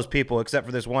 with all those people, except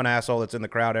for this one asshole that's in the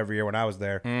crowd every year when I was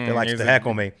there, that likes to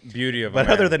heckle me. Beauty of it. But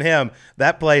other than him,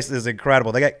 that place is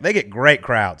incredible. They get great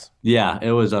crowds. Yeah,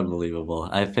 it was unbelievable.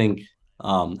 I think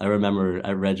I remember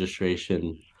at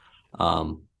registration,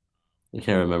 I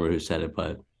can't remember who said it,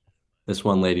 but this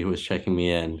one lady who was checking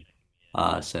me in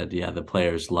said, "Yeah, the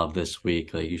players love this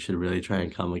week. Like, you should really try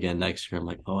and come again next year." I'm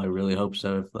like, "Oh, I really hope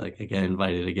so. If like I get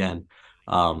invited again."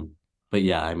 But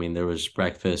yeah, I mean, there was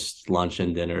breakfast, lunch,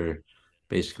 and dinner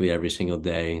basically every single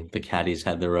day. The caddies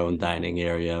had their own dining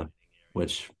area,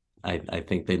 which I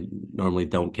think they normally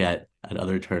don't get at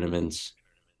other tournaments.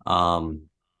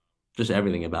 Just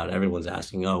everything about it. Everyone's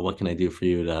asking, "Oh, what can I do for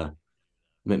you to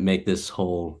make this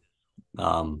whole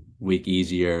week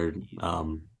easier?"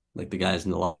 Like the guys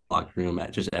in the locker room,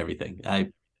 at just everything.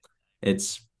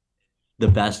 It's the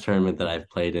best tournament that I've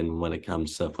played in when it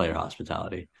comes to player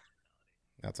hospitality.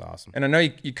 That's awesome. And I know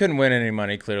you couldn't win any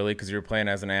money clearly because you were playing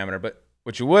as an amateur, but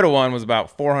what you would have won was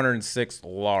about 406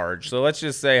 large. So let's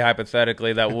just say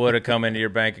hypothetically that would have come into your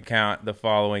bank account the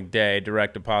following day,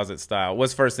 direct deposit style.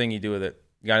 What's the first thing you do with it?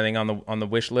 You got anything on the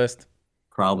wish list?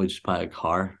 Probably just buy a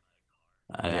car.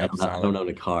 I Solid. don't own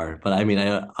a car, but I mean,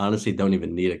 I honestly don't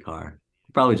even need a car.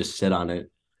 Probably just sit on it.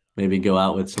 Maybe go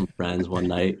out with some friends one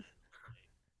night.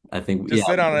 I think Just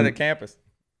sit on it at campus.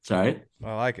 Sorry?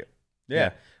 I like it.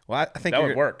 Yeah. Well, I think That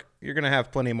would work. You're going to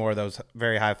have plenty more of those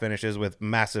very high finishes with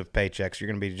massive paychecks. You're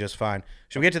going to be just fine.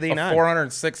 Should we get to the E9? A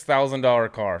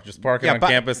 $406,000 car. Just park it on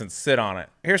campus and sit on it.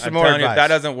 Here's some I'm more telling you, advice. if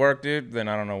that doesn't work, dude, then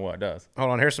I don't know what does.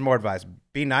 Hold on. Here's some more advice.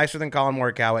 Be nicer than Colin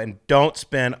Morikawa and don't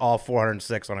spend all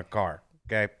 406 on a car.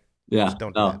 Okay? Yeah. Just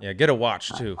don't do that. Yeah, get a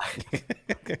watch too.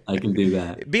 I can do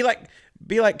that. Be like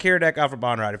Kiradek off of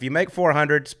Bonride. If you make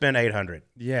 400, spend 800.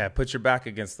 Yeah, put your back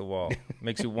against the wall.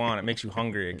 Makes you want it. Makes you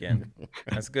hungry again.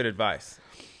 That's good advice.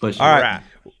 But All right.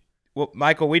 Well,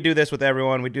 Michael, we do this with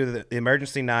everyone. We do the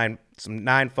Emergency 9, some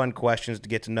 9 fun questions to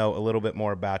get to know a little bit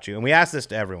more about you. And we ask this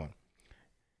to everyone.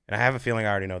 And I have a feeling I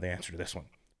already know the answer to this one.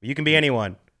 But you can be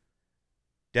anyone,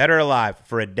 dead or alive,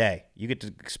 for a day. You get to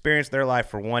experience their life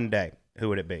for one day. Who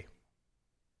would it be?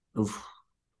 Oof.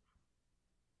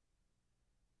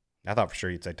 I thought for sure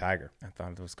you'd say Tiger. I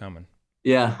thought it was coming.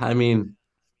 Yeah, I mean,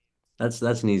 that's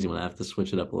an easy one. I have to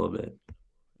switch it up a little bit.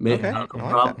 Okay, I like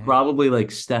that. Probably like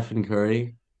Stephen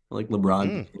Curry, like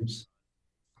LeBron James.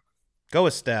 Go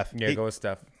with Steph. Yeah, go with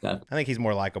Steph. I think he's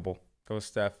more likable. Go with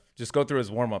Steph. Just go through his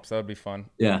warm-ups. That would be fun.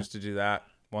 Yeah. Just to do that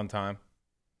one time.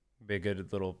 Be a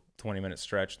good little 20-minute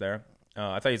stretch there.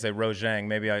 I thought you'd say Rojang.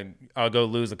 Maybe I'll go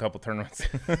lose a couple tournaments.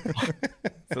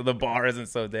 So the bar isn't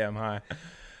so damn high.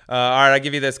 All right, I'll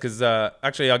give you this because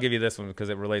actually I'll give you this one because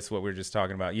it relates to what we were just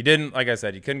talking about. You didn't, like I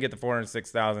said, you couldn't get the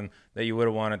 406,000 that you would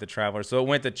have won at the Traveler, so it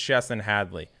went to Chesson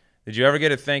Hadley. Did you ever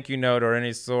get a thank you note or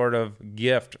any sort of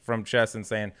gift from Chesson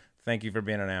saying thank you for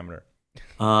being an amateur?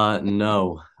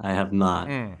 No, I have not.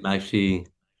 I'm actually,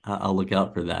 I'll look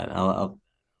out for that. I'll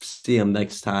see him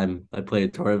next time I play a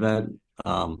tour event.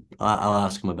 I'll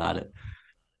ask him about it.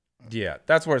 Yeah,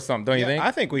 that's worth something, don't you think?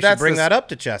 I think we should bring that up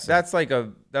to Chesson. That's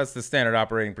the standard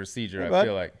operating procedure. I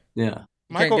feel like. Yeah.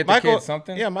 Michael,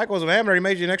 something. Yeah, Michael's an amateur. He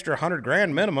made you an extra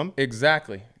 $100,000 minimum.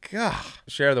 Exactly. God,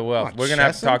 share the wealth. We're gonna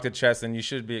have to talk to Chesson. You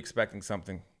should be expecting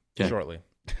something shortly.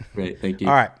 Great, thank you.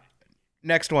 All right,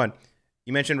 next one.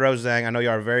 You mentioned Rosang. I know you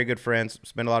are very good friends.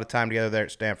 Spend a lot of time together there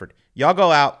at Stanford. Y'all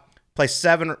go out, play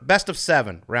best of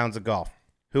 7 rounds of golf.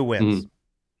 Who wins?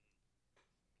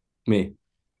 Me.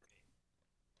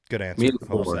 Good answer. Me and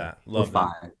Love that. Love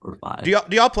that. Or five. Do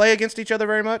y'all play against each other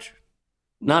very much?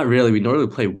 Not really. We normally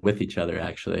play with each other,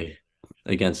 actually,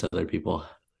 against other people.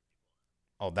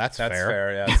 Oh, that's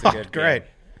fair. Yeah, that's a good great.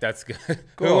 Game. That's good.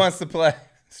 Cool. Who wants to play?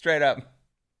 Straight up.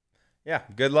 Yeah,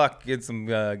 good luck getting some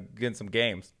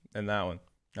games in that one.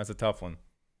 That's a tough one.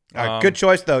 Good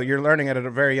choice, though. You're learning at a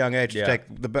very young age to take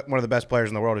one of the best players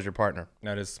in the world as your partner.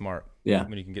 That is smart. Yeah.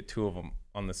 When you can get 2 of them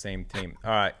on the same team.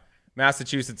 All right.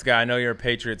 Massachusetts guy. I know you're a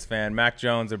Patriots fan. Mac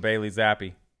Jones or Bailey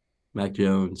Zappi? Mac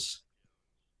Jones.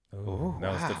 Oh,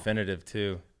 that was definitive,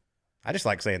 too. I just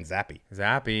like saying Zappy.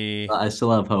 Zappy. I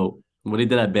still have hope. What he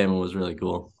did at Bama was really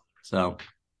cool. So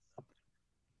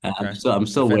I'm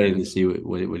still waiting to see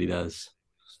what he does.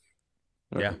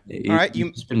 Yeah. All right.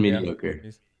 He's been mediocre.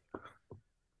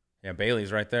 Yeah,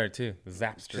 Bailey's right there, too. The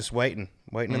Zapster. Just waiting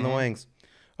in the wings.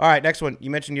 All right, next one. You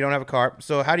mentioned you don't have a car.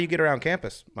 So how do you get around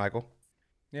campus, Michael?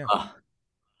 Yeah.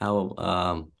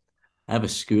 Hmm. I have a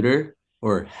scooter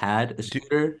or had a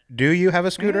scooter. Do you have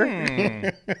a scooter?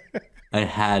 I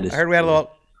had a scooter. I heard we had a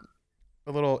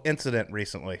little incident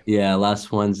recently. Yeah,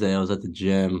 last Wednesday I was at the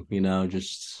gym,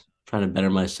 just trying to better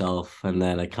myself. And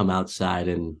then I come outside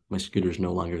and my scooter's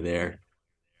no longer there.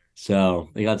 So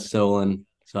they got stolen.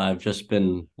 So I've just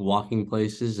been walking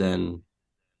places and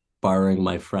borrowing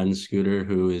my friend's scooter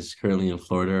who is currently in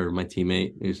Florida, or my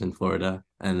teammate who's in Florida.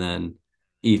 And then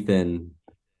Ethan,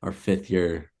 our 5th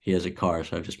year, he has a car.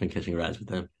 So I've just been catching rides with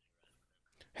him.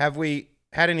 Have we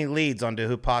had any leads onto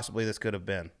who possibly this could have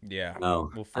been? Yeah. No.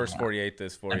 We'll first 48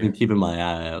 this for you. I've been keeping my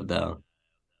eye out, though.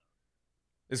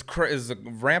 Is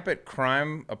rampant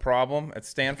crime a problem at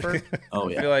Stanford? Oh,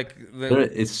 yeah. I feel like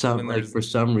for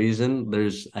some reason,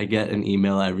 I get an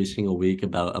email every single week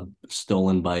about a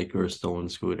stolen bike or a stolen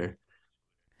scooter.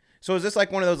 So is this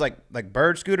like one of those like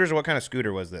bird scooters, or what kind of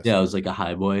scooter was this? Yeah, it was like a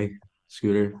Highboy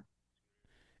scooter.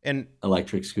 And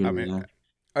electric scooter. I mean,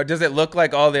 does it look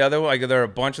like all the other? Like there are a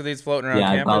bunch of these floating around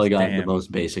campus? I probably got the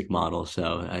most basic model,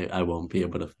 so I won't be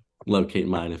able to locate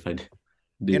mine if I do.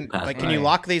 Can you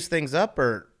lock these things up,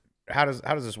 or how does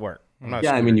this work?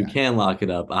 Yeah, I mean you can lock it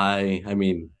up. I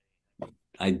mean,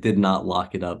 I did not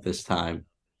lock it up this time,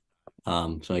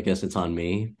 so I guess it's on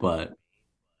me. But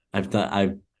I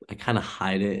kind of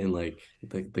hide it in like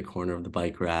the corner of the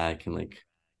bike rack, and like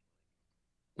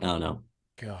I don't know.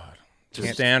 God.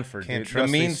 Stanford, dude. The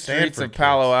mean streets of kids.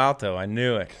 Palo Alto. I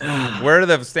knew it. Where did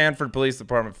the Stanford Police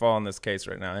Department fall in this case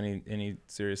right now? Any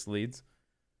serious leads?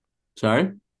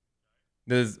 Sorry?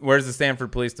 Where's the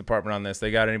Stanford Police Department on this? They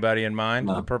got anybody in mind?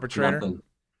 No, the perpetrator? Nothing.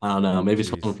 I don't know. Maybe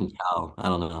someone from Cal. I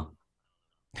don't know.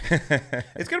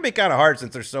 It's gonna be kind of hard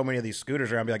since there's so many of these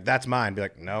scooters around. Be like, that's mine. Be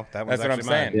like, no, that was that's what I'm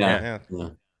saying. Yeah.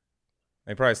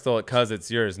 They probably stole it because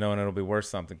it's yours, knowing it'll be worth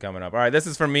something coming up. All right, this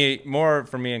is more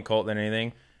for me and Colt than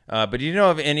anything. But do you know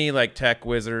of any like tech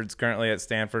wizards currently at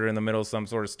Stanford or in the middle of some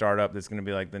sort of startup that's going to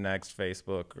be like the next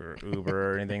Facebook or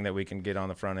Uber or anything that we can get on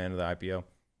the front end of the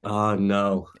IPO?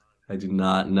 No, I do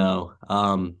not know.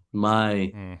 So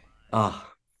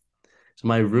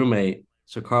my roommate,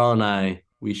 so Carl and I,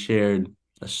 we shared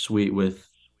a suite with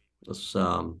this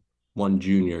one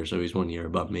junior, so he's 1 year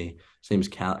above me. His name's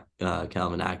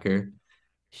Calvin Acker.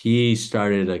 He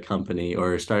started a company,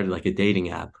 or started like a dating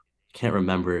app. Can't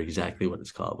remember exactly what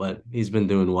it's called, but he's been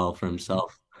doing well for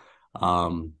himself.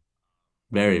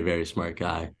 Very, very smart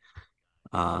guy.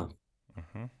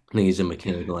 I think he's a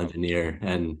mechanical engineer.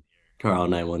 And Carl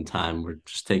and I one time were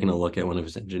just taking a look at one of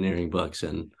his engineering books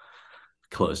and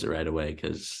closed it right away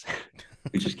because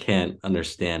we just can't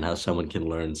understand how someone can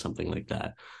learn something like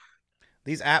that.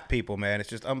 These app people, man, it's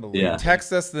just unbelievable. Yeah.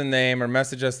 Text us the name or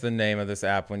message us the name of this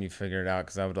app when you figure it out,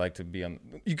 because I would like to be on.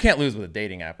 You can't lose with a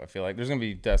dating app. I feel like there's gonna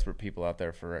be desperate people out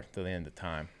there for till the end of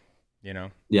time. You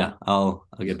know. Yeah, I'll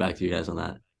get back to you guys on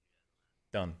that.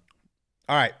 Done.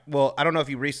 All right. Well, I don't know if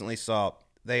you recently saw,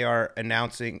 they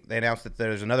announced that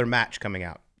there's another match coming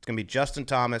out. It's going to be Justin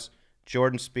Thomas,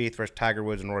 Jordan Spieth versus Tiger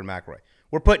Woods and Rory McIlroy.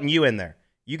 We're putting you in there.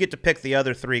 You get to pick the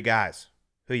other 3 guys.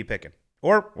 Who you picking?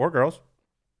 Or girls.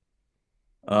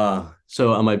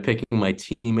 So am I picking my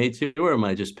teammate too, or am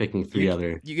I just picking 3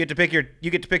 other? You get to pick your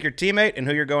teammate and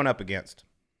who you're going up against.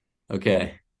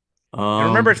 Okay. And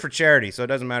remember, it's for charity, so it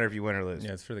doesn't matter if you win or lose.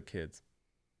 Yeah, it's for the kids.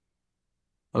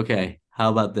 Okay. How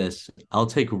about this? I'll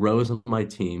take Rose on my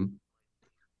team,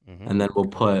 and then we'll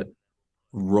put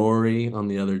Rory on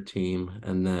the other team,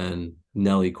 and then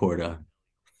Nelly Corda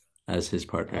as his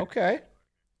partner. Okay.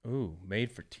 Ooh, made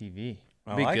for TV.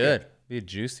 I Be like good. it. Be a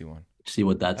juicy one. See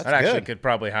what that's That actually good. could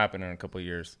probably happen in a couple of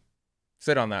years.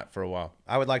 Sit on that for a while.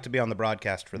 I would like to be on the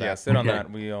broadcast for that. Yeah, sit on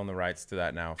that. We own the rights to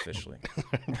that now officially.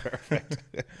 Perfect.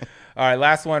 All right,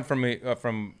 last one from me,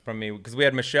 because we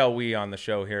had Michelle Wee on the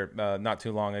show here not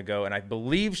too long ago, and I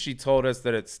believe she told us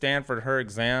that at Stanford her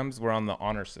exams were on the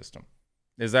honor system.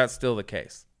 Is that still the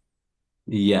case?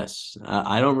 Yes.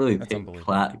 I don't really That's take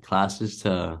unbelievable. classes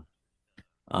to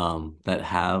that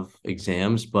have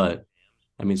exams, but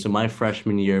I mean, so my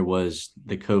freshman year was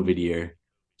the COVID year,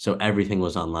 so everything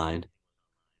was online.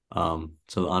 So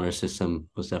the honor system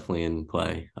was definitely in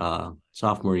play.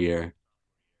 Sophomore year,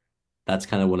 that's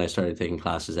kind of when I started taking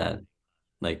classes at,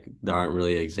 like, there aren't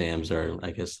really exams, or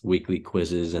I guess weekly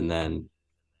quizzes, and then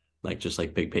like just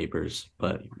like big papers.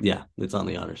 But yeah, it's on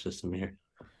the honor system here.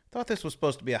 Thought this was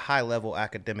supposed to be a high-level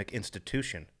academic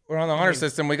institution. We're on the honor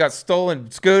system. We got stolen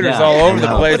scooters Yeah, all I over the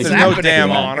know. place. What's There's no happening? damn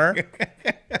Yeah. honor.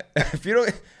 If you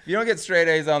don't get straight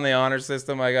A's on the honor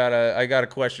system, I gotta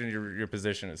question your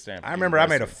position at Stanford. I remember I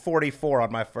made a University. 44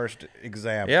 on my first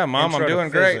exam. Yeah, Mom, Intro I'm to doing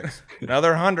great. physics.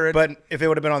 Another 100. But if it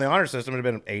would have been on the honor system, it would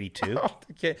have been 82.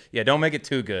 Okay. Yeah, don't make it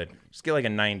too good. Just get like a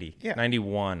 90, Yeah.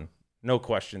 91. No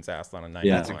questions asked on a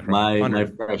 91. Yeah, my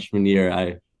freshman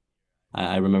year,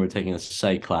 I remember taking a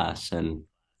psych class and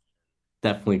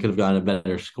definitely could have gotten a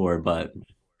better score, but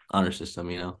honor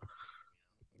system, you know.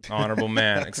 Honorable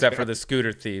man, except for the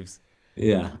scooter thieves.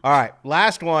 Yeah. All right,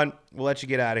 last one. We'll let you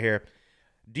get out of here.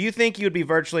 Do you think you would be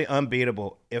virtually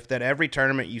unbeatable if that every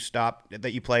tournament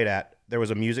that you played at, there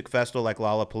was a music festival like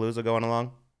Lollapalooza going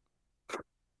along?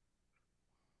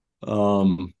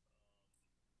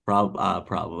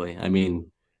 Probably. I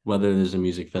mean, whether there's a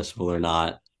music festival or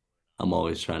not, I'm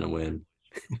always trying to win.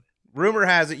 Rumor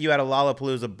has it you had a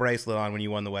Lollapalooza bracelet on when you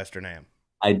won the Western Am.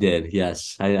 I did,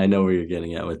 yes. I know where you're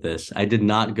getting at with this. I did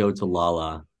not go to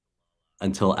Lala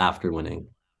until after winning.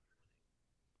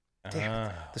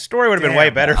 The story would have been way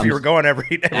better if you were going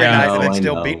every night and then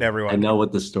still beating everyone. I know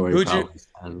what the story Who'd you- probably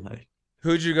sounded like.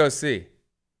 Who'd you go see?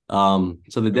 So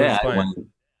the day was I playing? went,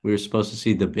 we were supposed to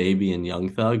see the Baby and Young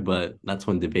Thug, but that's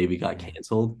when the Baby got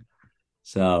canceled.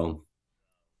 So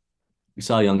we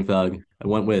saw Young Thug. I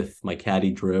went with my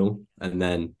caddy Drew, and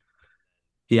then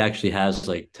he actually has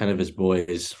like 10 of his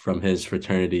boys from his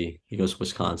fraternity. He goes to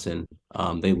Wisconsin.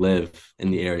 They live in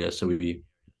the area, so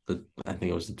I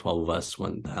think it was the 12 of us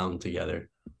went down together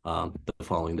the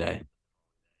following day.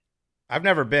 I've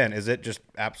never been. Is it just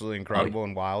absolutely incredible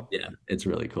and wild? Yeah, it's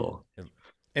really cool.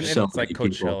 And So It's like many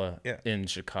people. Coachella Yeah. in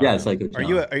Chicago. Yeah, it's like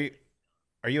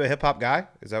are you a hip hop guy?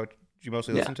 Is that what you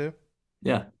mostly listen to?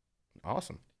 yeah.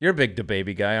 Awesome. You're a big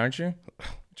DaBaby guy, aren't you?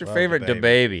 What's your Love favorite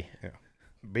DaBaby. DaBaby?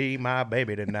 Be my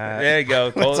baby tonight. There you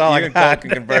go. Cole, That's all I you and got. Cole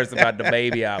can converse about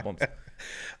DaBaby albums.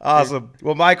 Awesome.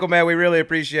 Well, Michael, man, we really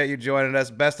appreciate you joining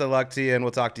us. Best of luck to you, and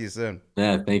we'll talk to you soon.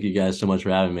 Yeah, thank you guys so much for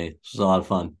having me. This was a lot of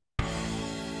fun.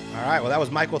 All right. Well, that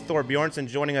was Michael Thorbjornsen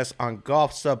joining us on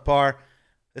Golf Subpar.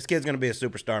 This kid's going to be a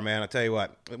superstar, man. I'll tell you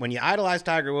what. When you idolize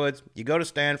Tiger Woods, you go to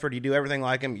Stanford, you do everything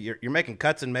like him. You're making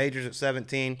cuts in majors at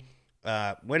 17,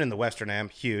 winning the Western Am,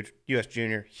 huge. U.S.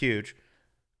 Junior, huge.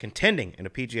 Contending in a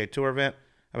PGA Tour event.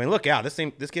 I mean, look out.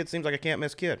 This kid seems like a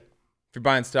can't-miss kid. If you're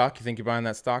buying stock, you think you're buying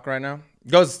that stock right now?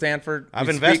 Goes to Stanford. I've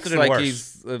He invested speaks in like worse.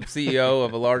 he's the CEO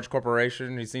of a large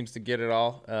corporation. He seems to get it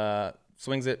all.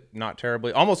 Swings it not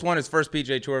terribly. Almost won his first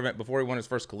PGA Tour event before he won his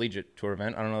first collegiate tour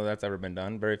event. I don't know if that's ever been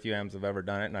done. Very few AMs have ever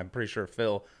done it, and I'm pretty sure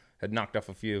Phil had knocked off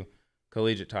a few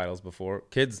collegiate titles before.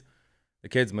 Kid's The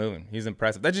kid's moving. He's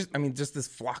impressive. That just this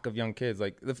flock of young kids.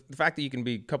 Like the fact that you can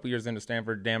be a couple years into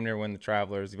Stanford, damn near win the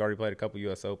Travelers. You've already played a couple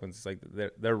U.S. Opens. It's like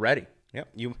they're ready. Yep.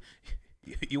 You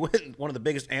win one of the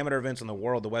biggest amateur events in the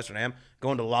world, the Western Am,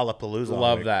 going to Lollapalooza.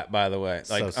 Love that, by the way.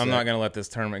 Like So I'm sick. not gonna let this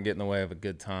tournament get in the way of a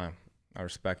good time. I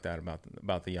respect that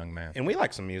about the young man. And we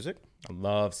like some music. I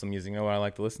love some music. You know what I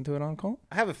like to listen to it on, Cole?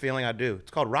 I have a feeling I do. It's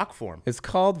called rock form. It's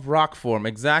called rock form,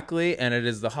 exactly, and it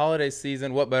is the holiday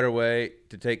season. What better way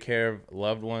to take care of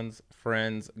loved ones,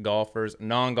 friends, golfers,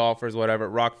 non-golfers, whatever.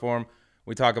 Rock form,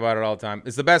 we talk about it all the time.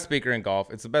 It's the best speaker in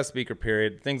golf. It's the best speaker,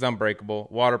 period. Thing's unbreakable,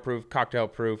 waterproof,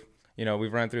 cocktail-proof. You know,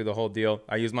 we've run through the whole deal.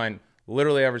 I use mine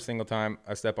literally every single time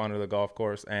I step onto the golf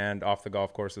course and off the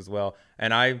golf course as well.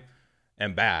 And I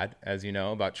am bad, as you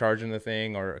know, about charging the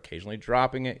thing or occasionally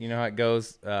dropping it. You know how it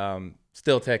goes.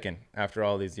 Still ticking after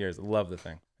all these years. Love the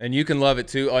thing. And you can love it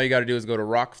too. All you got to do is go to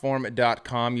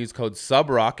rockform.com. Use code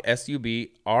SUBROCK,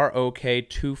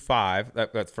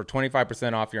 SUBROK25. That's for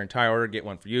 25% off your entire order. Get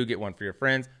one for you. Get one for your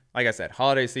friends. Like I said,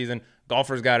 holiday season.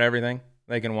 Golfers got everything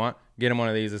they can want. Get them one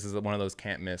of these. This is one of those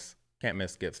can't miss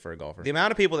gifts for a golfer. The amount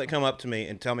of people that come up to me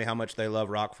and tell me how much they love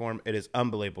rock form, it is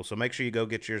unbelievable. So make sure you go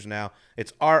get yours now.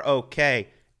 It's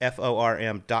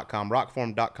ROKFORM.com,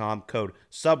 rockform.com, code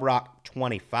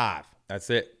SUBROCK25.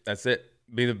 That's it.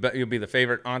 You'll be the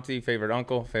favorite auntie, favorite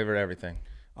uncle, favorite everything.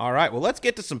 All right, well, let's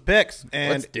get to some picks.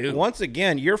 And Let's do it. once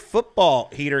again, your football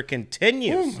heater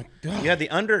continues. Oh, my God. You had the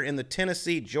under in the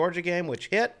Tennessee-Georgia game, which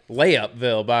hit.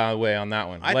 Layupville, by the way, on that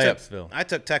one. Layupsville. I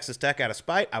took Texas Tech out of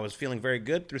spite. I was feeling very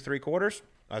good through three quarters.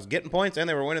 I was getting points, and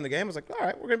they were winning the game. I was like, all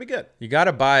right, we're going to be good. You got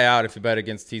to buy out if you bet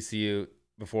against TCU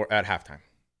at halftime.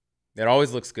 It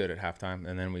always looks good at halftime,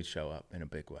 and then we show up in a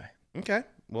big way. Okay,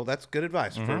 well, that's good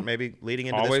advice for maybe leading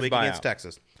into Always this week buy against out.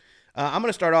 Texas. I'm going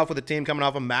to start off with a team coming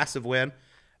off a massive win,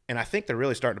 and I think they're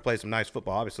really starting to play some nice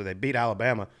football. Obviously, they beat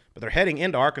Alabama, but they're heading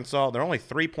into Arkansas. They're only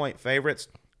 3-point favorites.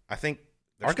 I think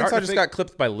they're Arkansas starting just to got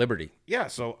clipped by Liberty. Yeah,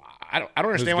 so I don't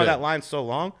understand why good. that line's so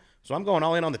long. So I'm going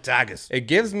all in on the Tigers. It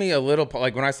gives me a little,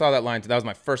 like when I saw that line, that was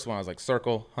my first one. I was like,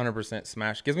 circle, 100%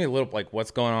 smash. Gives me a little, like,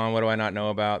 what's going on? What do I not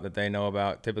know about that they know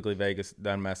about? Typically, Vegas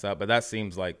doesn't mess up, but that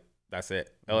seems like that's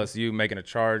it. LSU making a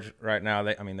charge right now.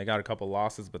 They got a couple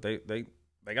losses, but they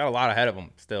got a lot ahead of them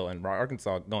still. And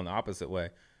Arkansas going the opposite way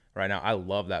right now. I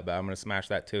love that bet. I'm going to smash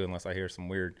that too, unless I hear some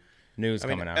weird news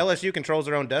coming out. LSU controls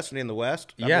their own destiny in the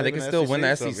West. Yeah, they can still win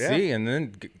the so, SEC, yeah. and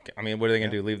then, what are they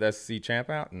going to do? Leave the SEC champ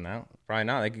out? No, probably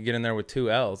not. They could get in there with 2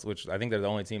 L's, which I think they're the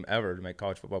only team ever to make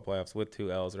college football playoffs with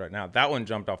 2 L's right now. That one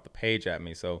jumped off the page at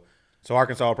me, so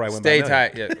Arkansas will probably win. stay by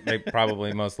a million. tight. Yeah, they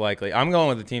probably most likely. I'm going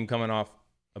with the team coming off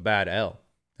a bad L,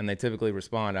 and they typically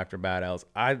respond after bad L's.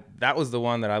 That was the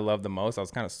one that I loved the most. I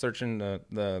was kind of searching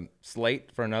the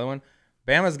slate for another one.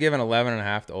 Bama's given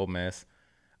 11.5 to Ole Miss.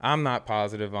 I'm not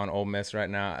positive on Ole Miss right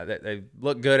now. They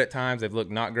look good at times. They've looked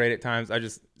not great at times.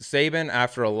 Saban,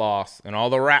 after a loss and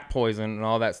all the rat poison and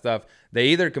all that stuff, they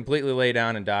either completely lay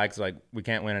down and die because, like, we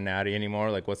can't win a natty anymore.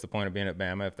 Like, what's the point of being at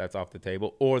Bama if that's off the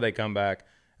table? Or they come back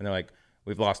and they're like,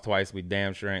 we've lost twice. We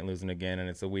damn sure ain't losing again. And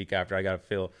it's a week after. I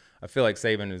feel like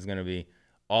Saban is going to be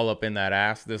all up in that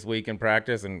ass this week in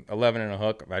practice. And 11 and a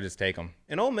hook, I just take them.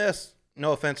 And Ole Miss,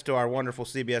 no offense to our wonderful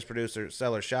CBS producer,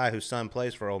 Seller Shy, whose son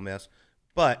plays for Ole Miss,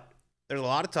 but there's a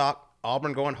lot of talk.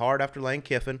 Auburn going hard after Lane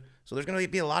Kiffin. So there's going to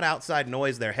be a lot of outside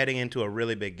noise there heading into a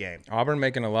really big game. Auburn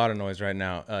making a lot of noise right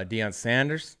now. Deion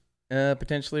Sanders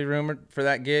potentially rumored for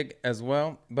that gig as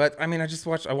well. But, I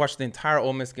watched the entire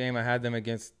Ole Miss game. I had them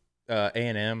against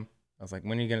A&M. I was like,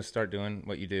 when are you going to start doing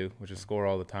what you do, which is score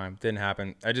all the time? Didn't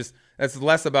happen. That's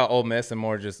less about Ole Miss and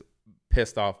more just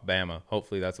pissed off Bama.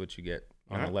 Hopefully that's what you get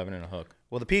on 11 and a hook.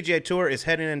 Well, the PGA Tour is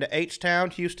heading into H-Town,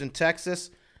 Houston, Texas.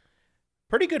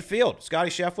 Pretty good field. Scotty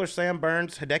Scheffler, Sam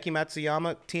Burns, Hideki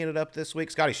Matsuyama teeing it up this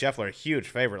week. Scotty Scheffler, a huge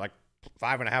favorite, like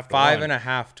 5.5 to 1.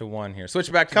 5.5 to 1 here.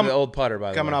 Switch back to the old putter, by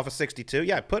the way. Coming off a 62.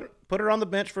 Yeah, put her on the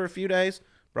bench for a few days.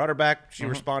 Brought her back. She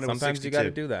responded with 62. Sometimes you got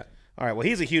to do that. All right, well,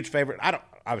 he's a huge favorite. I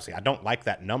don't like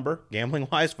that number,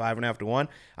 gambling-wise, 5.5 to 1.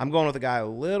 I'm going with a guy a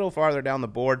little farther down the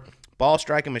board. Ball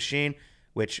striking machine,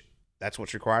 which that's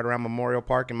what's required around Memorial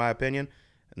Park, in my opinion.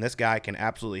 And this guy can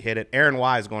absolutely hit it. Aaron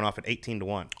Wise going off at 18 to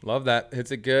 1. Love that.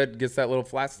 Hits it good. Gets that little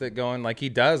flat stick going like he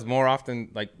does more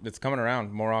often. Like it's coming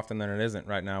around more often than it isn't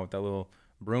right now with that little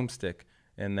broomstick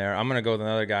in there. I'm going to go with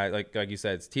another guy. Like you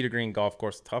said, it's tee to green golf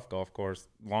course, tough golf course,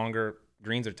 longer.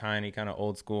 Greens are tiny, kind of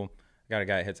old school. I got a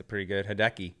guy that hits it pretty good.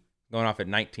 Hideki going off at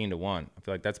 19 to 1. I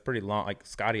feel like that's pretty long. Like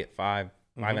Scotty at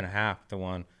 5.5 to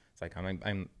 1. It's like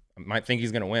I might think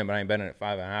he's going to win, but I ain't betting at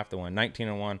 5.5 to 1. 19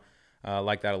 to 1.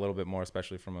 Like that a little bit more,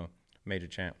 especially from a major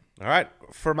champ. All right,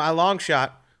 for my long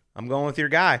shot, I'm going with your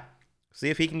guy, See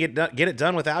if he can get it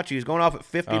done without you. He's going off at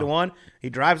 50 to 1. He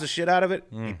drives the shit out of it.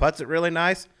 He putts it really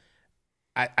nice.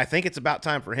 I think it's about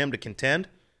time for him to contend.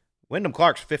 Wyndham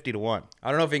Clark's 50 to 1. I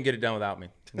don't know if he can get it done without me,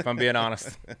 if I'm being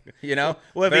honest. You know?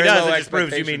 Well, if he does, it just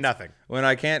proves you mean nothing. When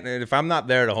I can't, if I'm not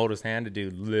there to hold his hand to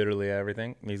do literally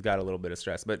everything, he's got a little bit of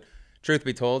stress. But truth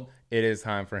be told, it is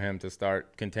time for him to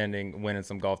start contending, winning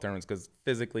some golf tournaments, because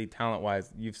physically,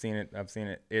 talent-wise, you've seen it, I've seen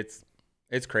it.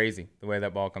 It's crazy the way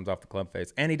that ball comes off the club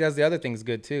face. And he does the other things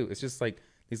good, too. It's just like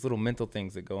these little mental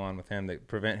things that go on with him that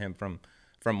prevent him from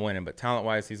winning. But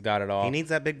talent-wise, he's got it all. He needs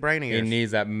that big brain of yours. He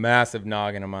needs that massive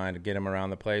noggin of mine to get him around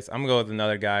the place. I'm going to go with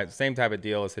another guy. Same type of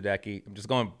deal as Hideki. I'm just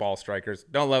going ball strikers.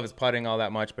 Don't love his putting all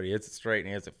that much, but he hits it straight and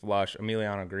he hits it flush.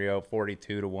 Emiliano Grillo,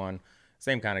 42 to 1.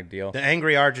 Same kind of deal. The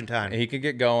angry Argentine. He could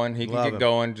get going. He can get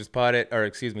going. Just putt it, or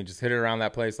excuse me, just hit it around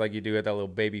that place like you do at that little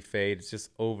baby fade. It's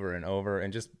just over and over,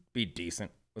 and just be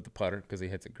decent with the putter because he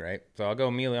hits it great. So I'll go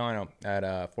Emiliano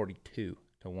at 42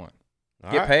 to 1.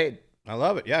 Get paid. I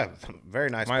love it. Yeah, very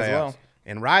nice Might as payouts. well.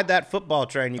 And ride that football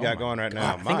train you got going right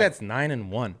now. I think that's 9-1.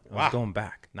 Wow. I was going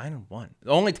back 9-1. The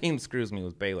only team that screws me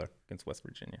was Baylor against West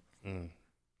Virginia.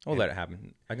 We'll let it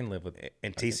happen. I can live with it.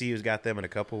 And TCU's got them in a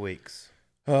couple weeks.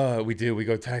 We do. We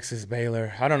go Texas,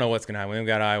 Baylor. I don't know what's going to happen. We've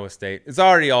got Iowa State. It's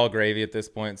already all gravy at this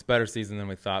point. It's a better season than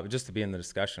we thought. But just to be in the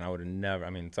discussion, I would have never.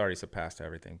 I mean, it's already surpassed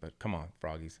everything. But come on,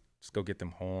 Froggies. Just go get them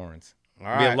horns.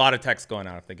 There'll be a lot of texts going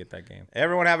out if they get that game.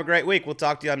 Everyone have a great week. We'll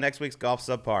talk to you on next week's Golf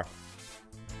Subpar.